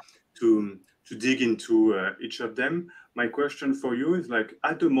Yeah. to dig into each of them, my question for you is like,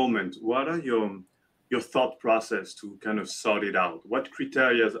 at the moment, what are your thought process to kind of sort it out? What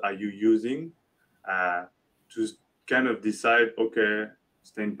criteria are you using to kind of decide, okay,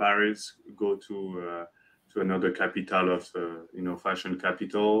 stay in Paris, go to another capital of fashion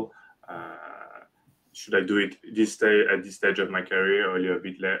capital? Should I do it at this stage of my career or a little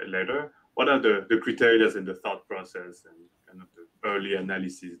bit later? What are the criteria and the thought process and kind of the early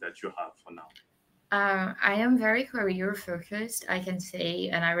analysis that you have for now? I am very career focused, I can say,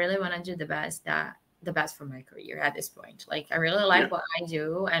 and I really want to do the best for my career at this point. Like, I really Yeah, like what I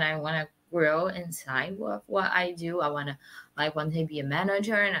do, and I want to grow inside of what I do. I want to be a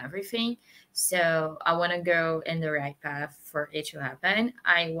manager and everything. So I want to go in the right path for it to happen.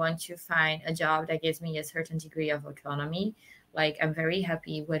 I want to find a job that gives me a certain degree of autonomy. Like, I'm very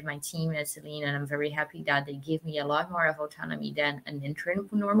happy with my team at Celine, and I'm very happy that they give me a lot more of autonomy than an intern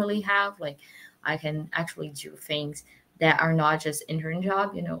would normally have. Like, I can actually do things that are not just intern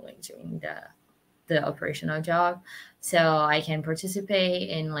job, like doing the operational job. So I can participate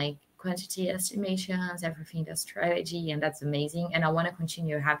in like quantity estimations, everything, that's strategy, and that's amazing. And I want to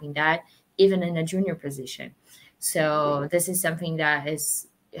continue having that even in a junior position. So this is something that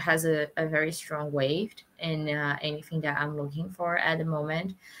has a very strong weight in anything that I'm looking for at the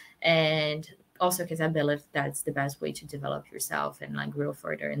moment. and also because I believe that's the best way to develop yourself and like grow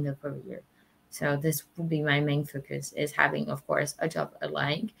further in the career. So this will be my main focus, is having, of course, a job I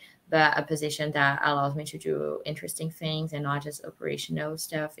like, but a position that allows me to do interesting things and not just operational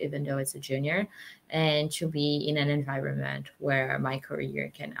stuff, even though it's a junior, and to be in an environment where my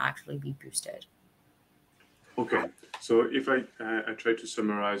career can actually be boosted. Okay, so if I try to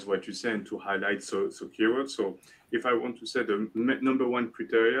summarize what you say and to highlight so keywords. So if I want to say the number one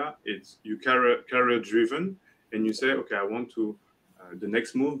criteria, it's you career driven, and you say, okay, I want to the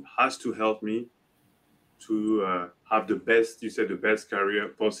next move has to help me to have the best, you said, the best career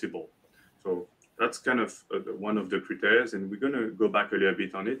possible. So that's kind of one of the criteria, and we're going to go back a little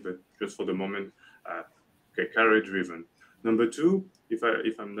bit on it, but just for the moment, okay, career driven. Number two, if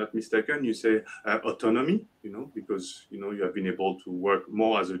I'm not mistaken, you say autonomy, because you have been able to work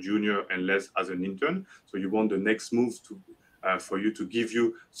more as a junior and less as an intern. So you want the next move to for you to give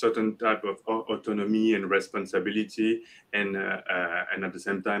you certain type of autonomy and responsibility, and at the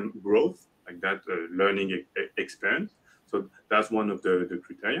same time growth, like that learning experience. So that's one of the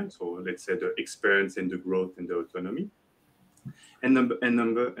criteria. So let's say the experience and the growth and the autonomy. And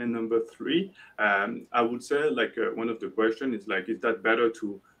number three, I would say, like one of the questions is like, is that better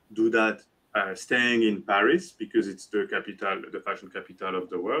to do that staying in Paris because it's the capital, the fashion capital of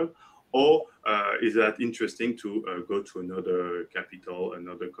the world, or is that interesting to go to another capital,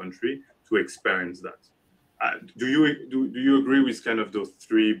 another country to experience that? Do you agree with kind of those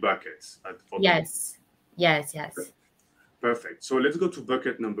three buckets? Yes, yes, yes. Perfect. So let's go to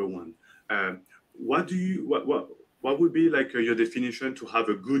bucket number one. What would be like your definition to have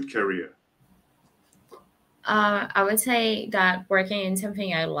a good career? I would say that working in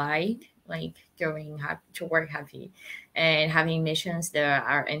something I like going to work happy and having missions that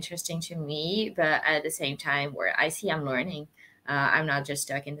are interesting to me, but at the same time where I see I'm learning. I'm not just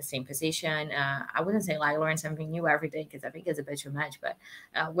stuck in the same position. I wouldn't say like learn something new every day because I think it's a bit too much, but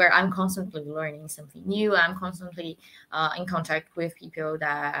where I'm constantly learning something new, I'm constantly in contact with people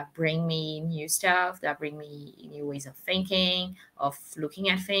that bring me new stuff, that bring me new ways of thinking, of looking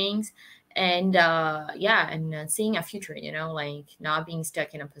at things, and yeah, and seeing a future, like not being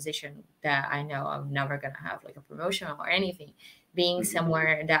stuck in a position that I know I'm never gonna have like a promotion or anything, being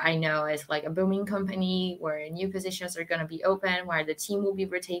somewhere that I know is like a booming company where new positions are gonna be open, where the team will be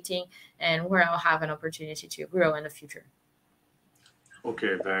rotating, and where I'll have an opportunity to grow in the future.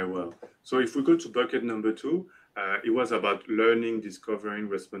 Okay, very well. So if we go to bucket number two, it was about learning, discovering,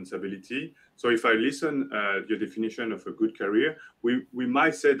 responsibility. So if I listen your definition of a good career, we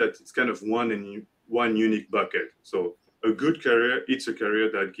might say that it's kind of one unique bucket. So a good career, it's a career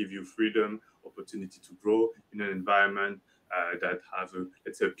that gives you freedom, opportunity to grow in an environment that has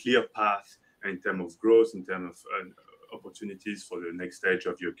let's say, a clear path in terms of growth, in terms of opportunities for the next stage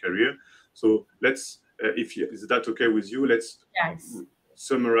of your career. So let's, is that okay with you? Let's Yes.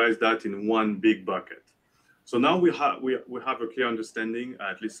 summarize that in one big bucket. So now we have a clear understanding,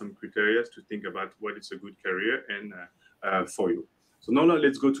 at least some criteria to think about what is a good career and for you. So now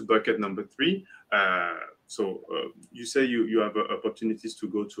let's go to bucket number three. You say you have opportunities to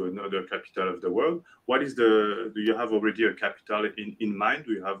go to another capital of the world. Do you have already a capital in mind?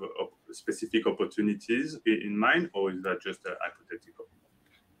 Do you have specific opportunities in mind, or is that just hypothetical?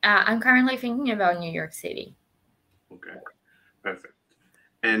 I'm currently thinking about New York City. Okay, perfect.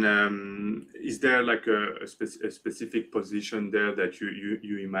 And is there like a specific position there that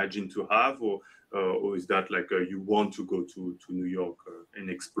you imagine to have, or is that like you want to go to New York and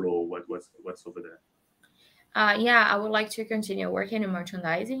explore what's over there? Yeah, I would like to continue working in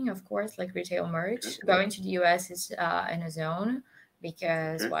merchandising, of course, like retail merch. Okay. Going to the US is in a zone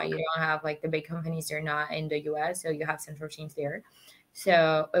because, Okay. well, you don't have like the big companies, they're not in the US, so you have central teams there.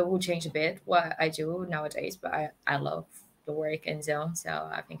 So it will change a bit what I do nowadays, but I love the work in zone, so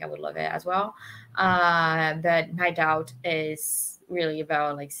I think I would love it as well. But my doubt is really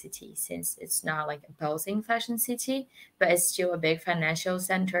about like city, since it's not like a buzzing fashion city, but it's still a big financial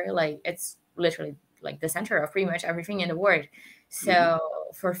center. Like it's literally like the center of pretty much everything in the world. So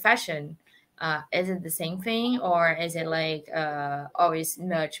for fashion, is it the same thing, or is it like always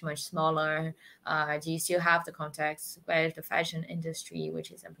much smaller? Do you still have the context with the fashion industry,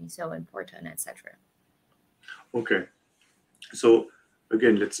 which is something so important, etc.? Okay. So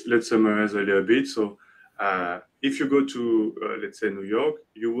again, let's summarize a little bit. So if you go to let's say New York,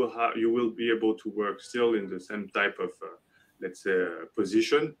 you will be able to work still in the same type of let's say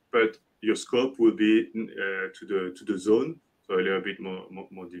position, but your scope will be to the zone, so a little bit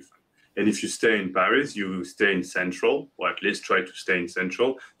more different. And if you stay in Paris, you stay in Central, or at least try to stay in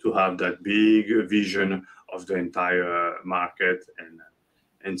Central to have that big vision of the entire market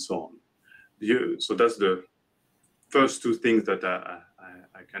and so on. So that's the first two things that I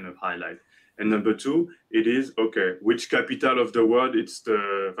kind of highlight. And number two, it is, okay, which capital of the world,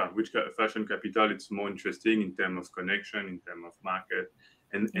 which fashion capital it's more interesting in terms of connection, in terms of market,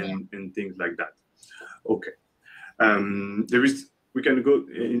 and things like that. Okay. We can go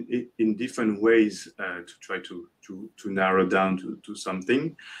in different ways to try to narrow down to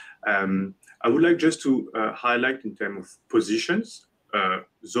something. I would like just to highlight in terms of positions,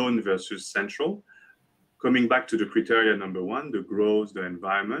 zone versus central. Coming back to the criteria number one, the growth, the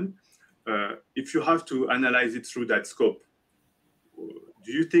environment. If you have to analyze it through that scope,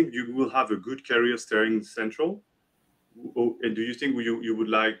 do you think you will have a good career staying central? And do you think you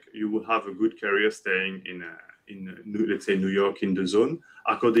will have a good career staying in let's say New York, in the zone,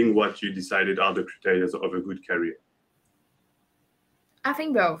 according what you decided are the criteria of a good career? I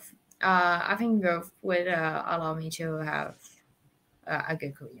think both. I think both would allow me to have a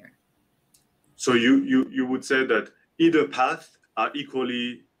good career. So you would say that either path are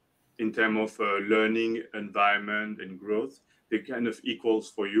equally, in terms of learning, environment, and growth, they kind of equals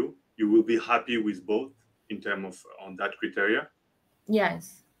for you. You will be happy with both in terms of on that criteria.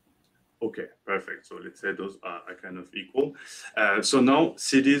 Yes. Okay, perfect. So let's say those are kind of equal. So now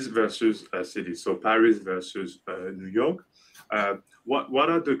cities versus cities. So Paris versus New York. What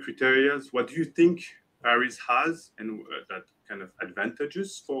are the criteria? What do you think Paris has, and that kind of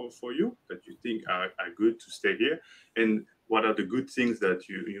advantages for you that you think are good to stay here? And what are the good things that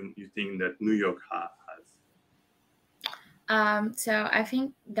you think that New York has? So I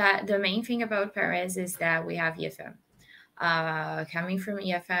think that the main thing about Paris is that we have EFM. Coming from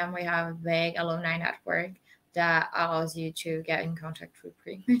EFM, we have a big alumni network that allows you to get in contact with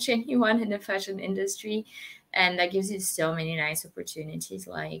pretty much anyone in the fashion industry, and that gives you so many nice opportunities.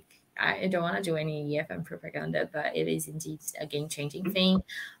 Like, I don't want to do any EFM propaganda, but it is indeed a game-changing thing.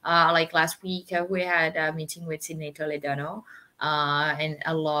 Like last week, we had a meeting with Celine and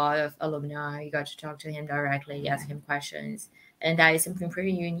a lot of alumni. You got to talk to him directly, ask him questions, and that is something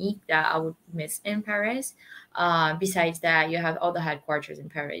pretty unique that I would miss in Paris. Besides that, you have all the headquarters in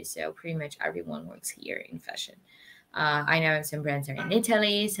Paris, so pretty much everyone works here in fashion. I know some brands are in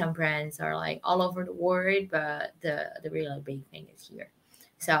Italy, some brands are like all over the world, but the really big thing is here.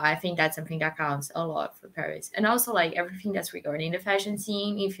 So I think that's something that counts a lot for Paris. And also, like, everything that's regarding the fashion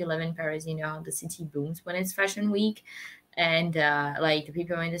scene. If you live in Paris, you know how the city booms when it's fashion week, and like the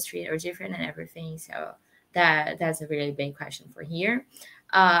people in the street are different and everything. So that's a really big question for here.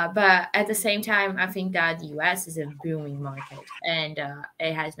 But at the same time, I think that the US is a booming market, and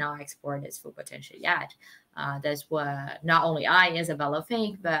it has not exported its full potential yet. That's what not only I, Isabella,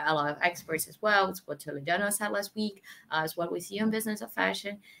 think, but a lot of experts as well. It's what Toledano said last week. It's what we see in business of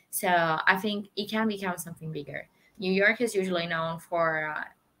fashion. So I think it can become something bigger. New York is usually known for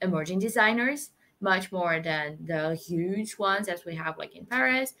emerging designers, much more than the huge ones as we have like in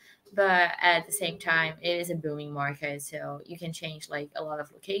Paris. But at the same time, it is a booming market, so you can change like a lot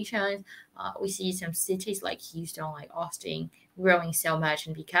of locations. We see some cities like Houston, like Austin, growing so much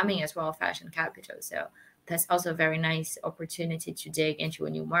and becoming as well a fashion capital. So that's also a very nice opportunity to dig into a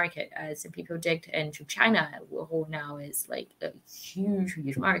new market, as some people digged into China, who now is like a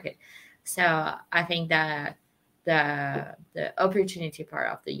huge market. So I think that the opportunity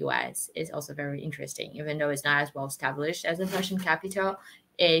part of the US is also very interesting. Even though it's not as well established as a fashion capital,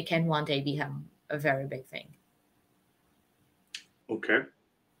 it can one day become a very big thing. Okay.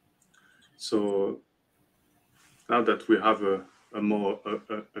 So now that we have a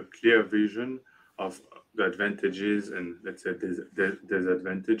clear vision of the advantages and, let's say,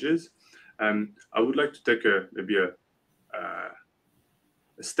 disadvantages, I would like to take maybe a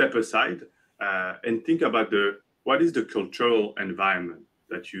step aside and think about what is the cultural environment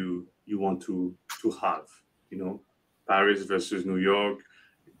that you want to have. Paris versus New York,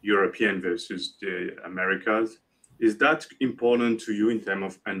 European versus the Americas. Is that important to you in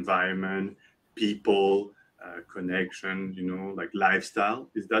terms of environment, people, connection, like lifestyle?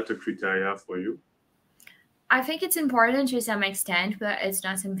 Is that a criteria for you? I think it's important to some extent, but it's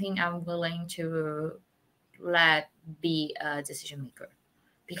not something I'm willing to let be a decision maker.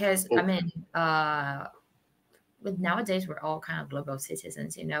 Because, I mean, but nowadays we're all kind of global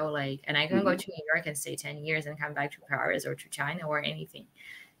citizens, like, and I can go to New York and stay 10 years and come back to Paris or to China or anything.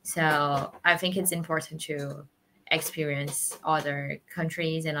 So I think it's important to experience other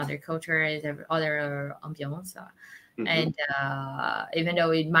countries and other cultures, other ambiance. And even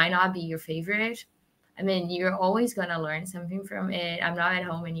though it might not be your favorite, I mean, you're always going to learn something from it. I'm not at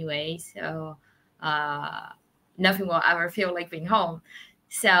home anyway, so nothing will ever feel like being home.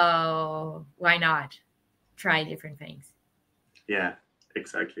 So why not try different things? Yeah.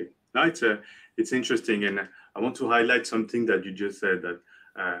 Exactly. No, it's interesting, and I want to highlight something that you just said, that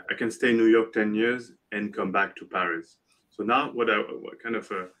I can stay in New York 10 years and come back to Paris. So now, what kind of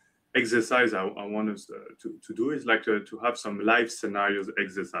exercise I want us to do is like to have some life scenarios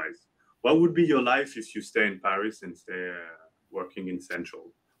exercise. What would be your life if you stay in Paris and stay working in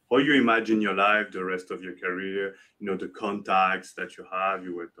Central? How you imagine your life, the rest of your career? You know, the contacts that you have.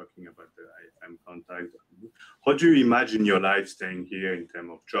 You were talking about the IFM contacts. How do you imagine your life staying here in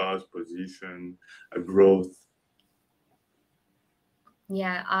terms of jobs, position, growth?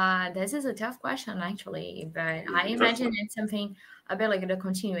 Yeah, this is a tough question actually, but I Tough imagine one. it's something a bit like the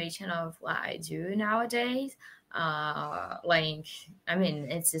continuation of what I do nowadays. Like, I mean,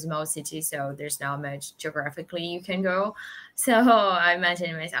 it's a small city, so there's not much geographically you can go. So I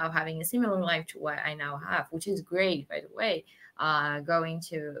imagine myself having a similar life to what I now have, which is great, by the way. Going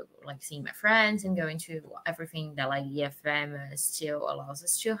to like seeing my friends and going to everything that like EFM still allows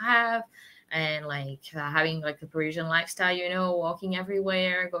us to have, and like having like a Parisian lifestyle, you know, walking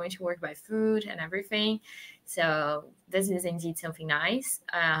everywhere, going to work by food and everything. So this is indeed something nice.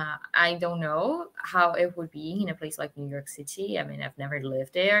 I don't know how it would be in a place like New York City. I mean, I've never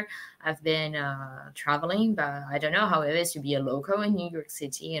lived there. I've been traveling, but I don't know how it is to be a local in New York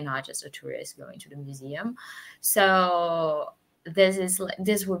City and not just a tourist going to the museum. So this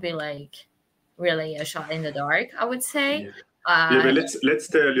would be like really a shot in the dark, I would say. Yeah. Yeah, but Uh, let's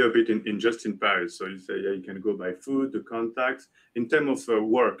stay a little bit in just in Paris. So you say, yeah, you can go by food, the contacts. In terms of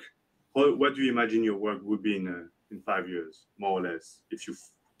work, what do you imagine your work would be in 5 years, more or less, if you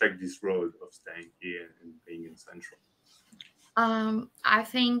take this road of staying here and being in Central? I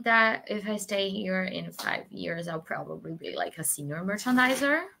think that if I stay here in 5 years, I'll probably be like a senior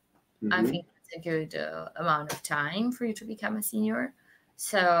merchandiser. I Mm-hmm. think it's a good amount of time for you to become a senior.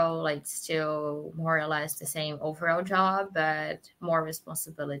 So, like, still more or less the same overall job, but more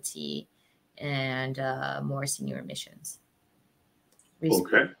responsibility and more senior missions,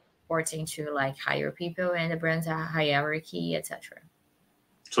 Okay. reporting to like higher people and the brand's hierarchy, etc.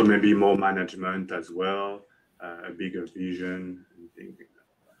 So maybe more management as well, a bigger vision and things like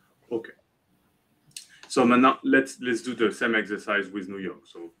that. Okay. So now let's do the same exercise with New York.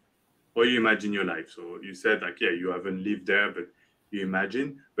 So how you imagine your life? So you said like, yeah, you haven't lived there, but you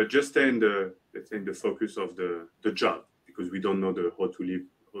imagine, but just stay in the, let's say, in the focus of the job, because we don't know the how to live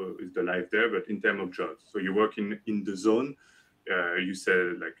is the life there, but in terms of jobs. So you work in the zone. You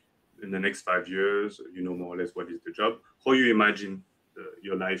said like in the next 5 years, you know more or less what is the job. How you imagine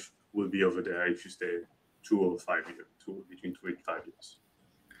your life will be over there if you stay 2 or 5 years, between 2 and 5 years.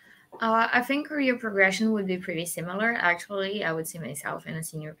 I think career progression would be pretty similar. Actually, I would see myself in a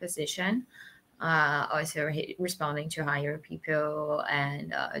senior position, also responding to higher people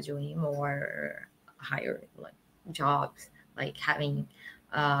and doing more higher like jobs, like having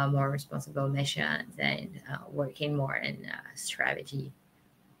more responsible missions and working more in strategy.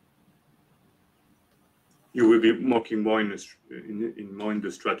 You will be working more more in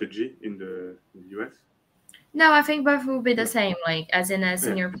the strategy in the US. No, I think both will be the No. same. Like as in a Yeah.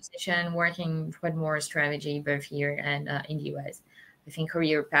 senior position, working with more strategy both here and in the US. I think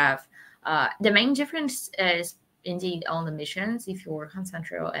career path. The main difference is indeed on the missions. If you work on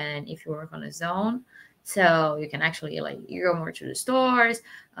central and if you work on a zone, so you can actually like you go more to the stores.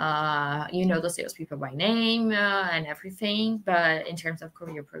 You know the salespeople by name and everything. But in terms of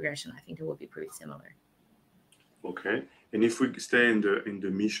career progression, I think it will be pretty similar. Okay. And if we stay in the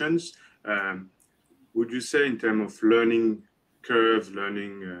missions, would you say in terms of learning curve,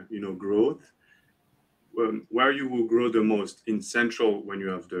 learning growth, where you will grow the most in Central when you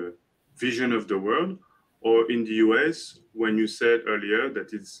have the vision of the world, or in the US when you said earlier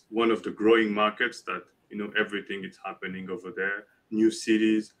that it's one of the growing markets, that everything is happening over there, new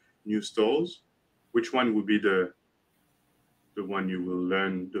cities, new stores. Which one would be the one you will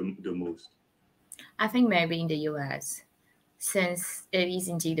learn the most? I think maybe in the US, since it is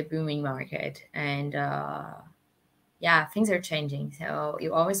indeed a booming market and yeah, things are changing. So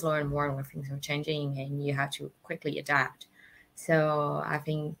you always learn more when things are changing and you have to quickly adapt. So I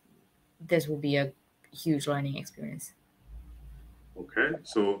think this will be a huge learning experience. Okay,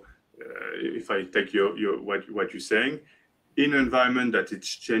 so if I take your what you're saying, in an environment that it's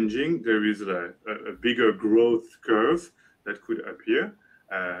changing, there is a bigger growth curve that could appear.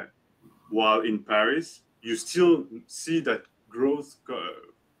 Uh, while in Paris, you still see that growth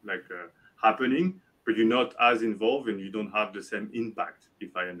like happening, but you're not as involved and you don't have the same impact,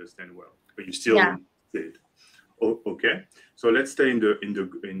 if I understand well. But you Yeah. still see it. Okay, so let's stay in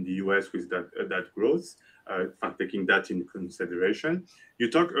the US with that growth. Taking that into consideration, you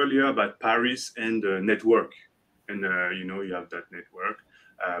talked earlier about Paris and the network and you have that network.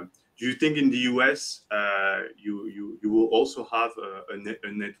 Do you think in the US you will also have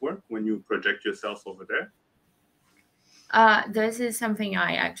a network when you project yourself over there? This is something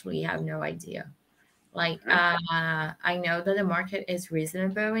I actually have no idea. Like, Okay. I know that the market is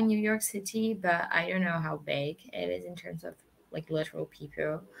reasonable in New York City, but I don't know how big it is in terms of like literal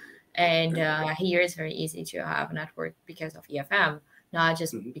people. And Okay. here it's very easy to have a network because of EFM, not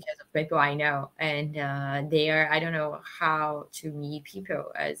just Mhm. because of people I know. And there, I don't know how to meet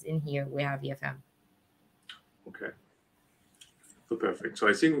people as in here we have EFM. Okay. So perfect. So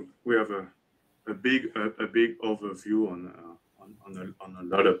I think we have a big overview on a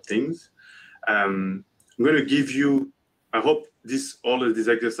lot of things. I'm going to give you. I hope all of this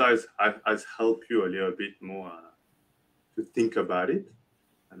exercise has helped you a little bit more to think about it.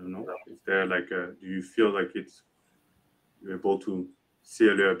 I don't know. Is there do you feel like you're able to see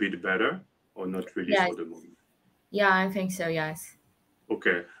a little bit better, or not really Yes. for the moment? Yeah, I think so. Yes.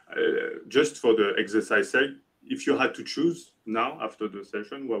 Okay. Just for the exercise sake, if you had to choose now after the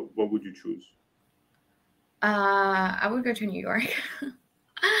session, what would you choose? I would go to New York.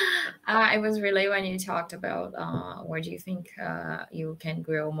 It was really when you talked about where do you think you can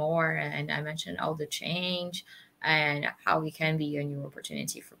grow more, and I mentioned all the change and how it can be a new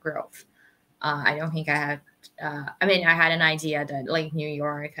opportunity for growth. I don't think I had. I mean, I had an idea that like New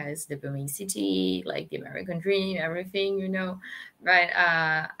York has the booming city, like the American dream, everything, but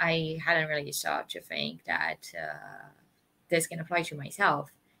I hadn't really stopped to think that this can apply to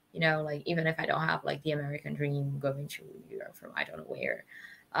myself. Like even if I don't have like the American dream going to Europe from I don't know where,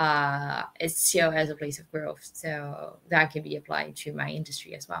 it's still as a place of growth. So that can be applied to my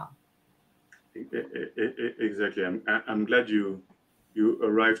industry as well. Exactly. I'm glad you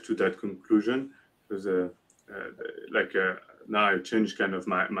arrived to that conclusion because uh, like now I changed kind of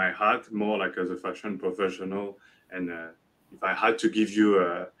my hat more like as a fashion professional, and if I had to give you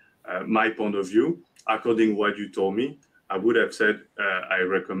my point of view according what you told me, I would have said I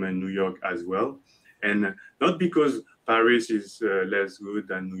recommend New York as well, and not because Paris is less good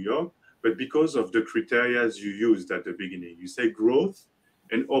than New York, but because of the criteria you used at the beginning. You say growth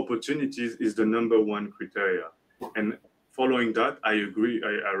and opportunities is the number one criteria. And following that, I agree,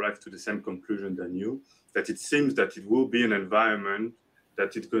 I arrived to the same conclusion than you, that it seems that it will be an environment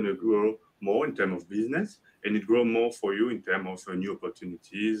that it's going to grow more in terms of business, and it grow more for you in terms of new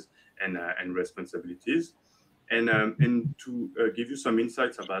opportunities and responsibilities. And to give you some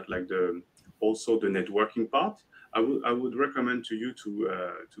insights about like the also the networking part, I would recommend to you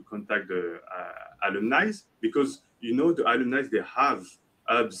to contact the alumni, because the alumni, they have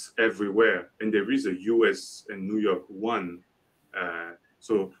hubs everywhere, and there is a US and New York one.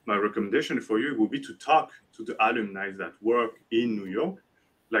 So my recommendation for you would be to talk to the alumni that work in New York.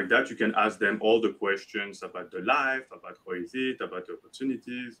 Like that, you can ask them all the questions about the life, about how is it, about the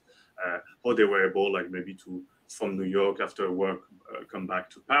opportunities, how they were able, like maybe to from New York after work, come back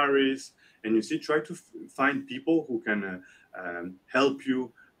to Paris, and you see, try to find people who can help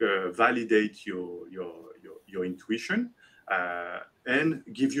you validate your intuition, and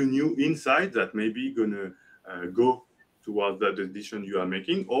give you new insight that maybe gonna go towards that decision you are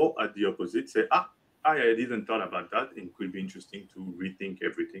making, or at the opposite, say, I didn't thought about that, and it could be interesting to rethink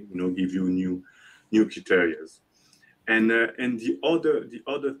everything, give you new criterias. And the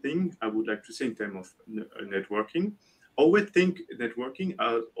other thing I would like to say in terms of networking, always think networking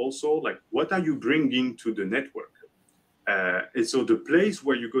as also like, what are you bringing to the network? And so the place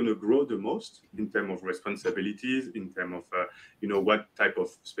where you're going to grow the most in terms of responsibilities, in terms of what type of,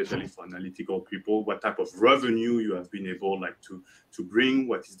 especially for analytical people, what type of revenue you have been able like to bring,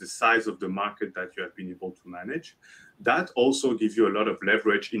 what is the size of the market that you have been able to manage. That also gives you a lot of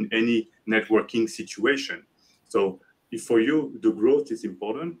leverage in any networking situation. So if for you the growth is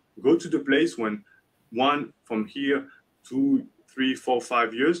important, go to the place when one from here 2, 3, 4,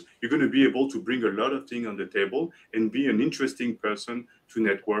 5 years, you're going to be able to bring a lot of things on the table and be an interesting person to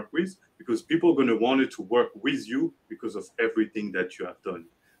network with, because people are going to want to work with you because of everything that you have done.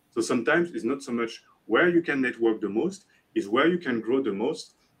 So sometimes it's not so much where you can network the most, is where you can grow the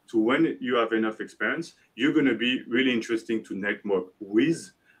most. To when you have enough experience, you're going to be really interesting to network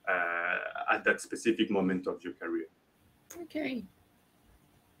with at that specific moment of your career. Okay,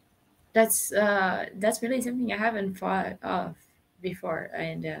 that's really something I haven't thought of before,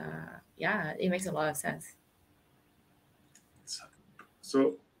 and yeah, it makes a lot of sense.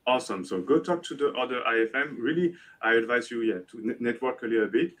 So awesome. So go talk to the other IFM. Really, I advise you, yeah, to network a little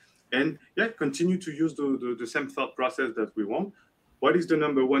bit, and yeah, continue to use the same thought process that we want. What is the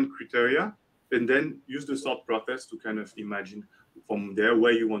number one criteria? And then use the thought process to kind of imagine from there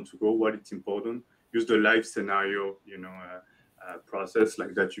where you want to go, what it's important, use the life scenario, process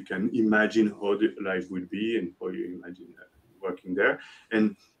like that. You can imagine how the life would be and how you imagine working there.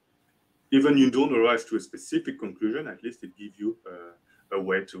 And even you don't arrive to a specific conclusion, at least it gives you a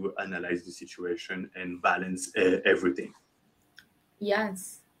way to analyze the situation and balance everything.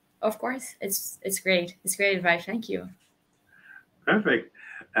 Yes, of course. It's great. It's great advice. Thank you. Perfect.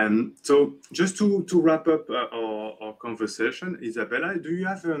 So just to wrap up our conversation, Isabella, do you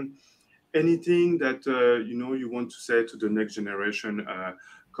have anything that you want to say to the next generation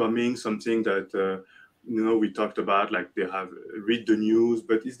coming? Something that we talked about, like they have read the news,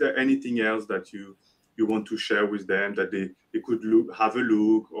 but is there anything else that you want to share with them that they could have a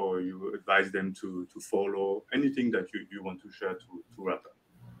look, or you advise them to follow? Anything that you want to share to wrap up?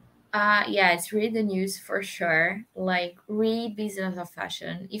 Yeah, it's read the news for sure. Like read Business of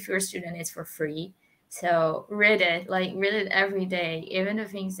Fashion. If you're a student, it's for free. So read it, like read it every day, even the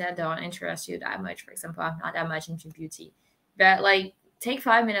things that don't interest you that much. For example, I'm not that much into beauty, but like take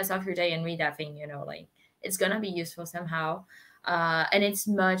 5 minutes off your day and read that thing. Like it's gonna be useful somehow, and it's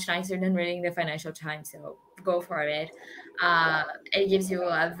much nicer than reading the Financial Times. So go for it. It gives you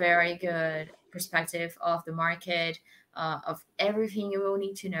a very good perspective of the market, of everything you will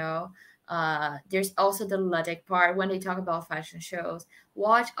need to know. There's also the logic part when they talk about fashion shows.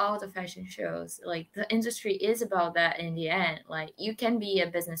 Watch all the fashion shows. Like the industry is about that in the end. Like you can be a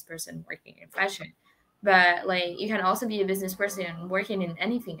business person working in fashion, but like you can also be a business person working in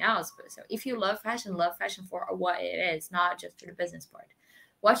anything else. But so if you love fashion for what it is, not just for the business part.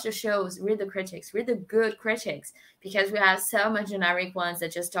 Watch the shows, read the critics, read the good critics, because we have so much generic ones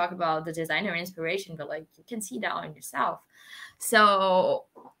that just talk about the designer inspiration, but like you can see that on yourself. So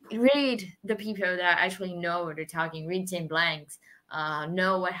read the people that actually know what they're talking, read Tim Blanks,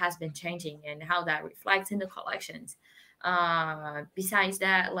 know what has been changing and how that reflects in the collections. Besides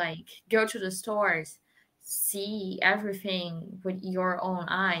that, like go to the stores, see everything with your own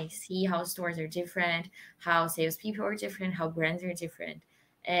eyes, see how stores are different, how salespeople are different, how brands are different.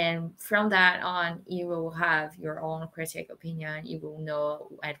 And from that on, you will have your own critic opinion. You will know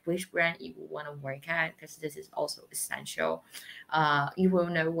at which brand you will want to work at, because this is also essential. You will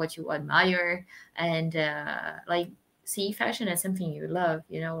know what you admire, and like see fashion as something you love.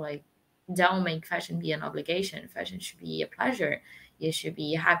 Like don't make fashion be an obligation. Fashion should be a pleasure. You should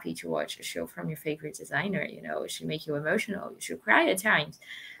be happy to watch a show from your favorite designer. It should make you emotional. You should cry at times.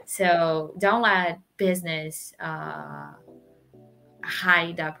 So don't let business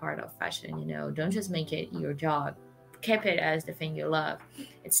hide that part of fashion. Don't just make it your job. Keep it as the thing you love.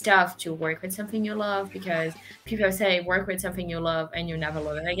 It's tough to work with something you love, because people say work with something you love and you never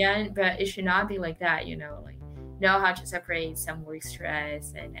love it again, but it should not be like that. Like know how to separate some work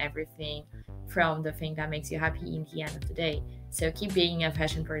stress and everything from the thing that makes you happy in the end of the day. So keep being a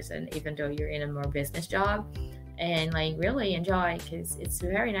fashion person even though you're in a more business job, and like really enjoy, because it's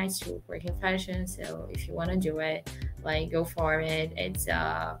very nice to work in fashion. So if you want to do it, like go for it. It's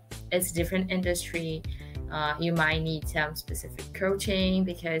a different industry. You might need some specific coaching,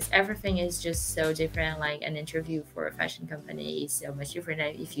 because everything is just so different. Like an interview for a fashion company is so much different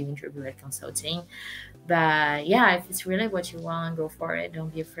than if you interview at consulting. But yeah, if it's really what you want, go for it.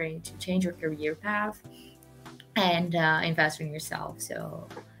 Don't be afraid to change your career path, and invest in yourself. So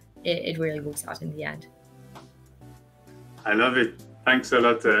it really works out in the end. I love it. Thanks a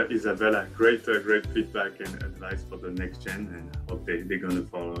lot, Isabella. Great feedback and advice for the next gen, and I hope they're going to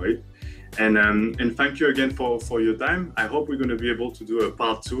follow it. And thank you again for your time. I hope we're going to be able to do a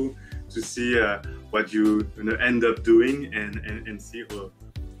part 2 to see what you end up doing, and see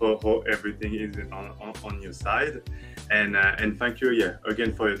how everything is on your side. And thank you,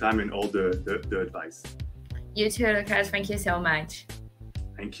 again for your time and all the advice. You too, Lucas. Thank you so much.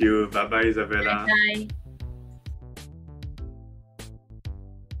 Thank you. Bye bye, Isabella. Bye.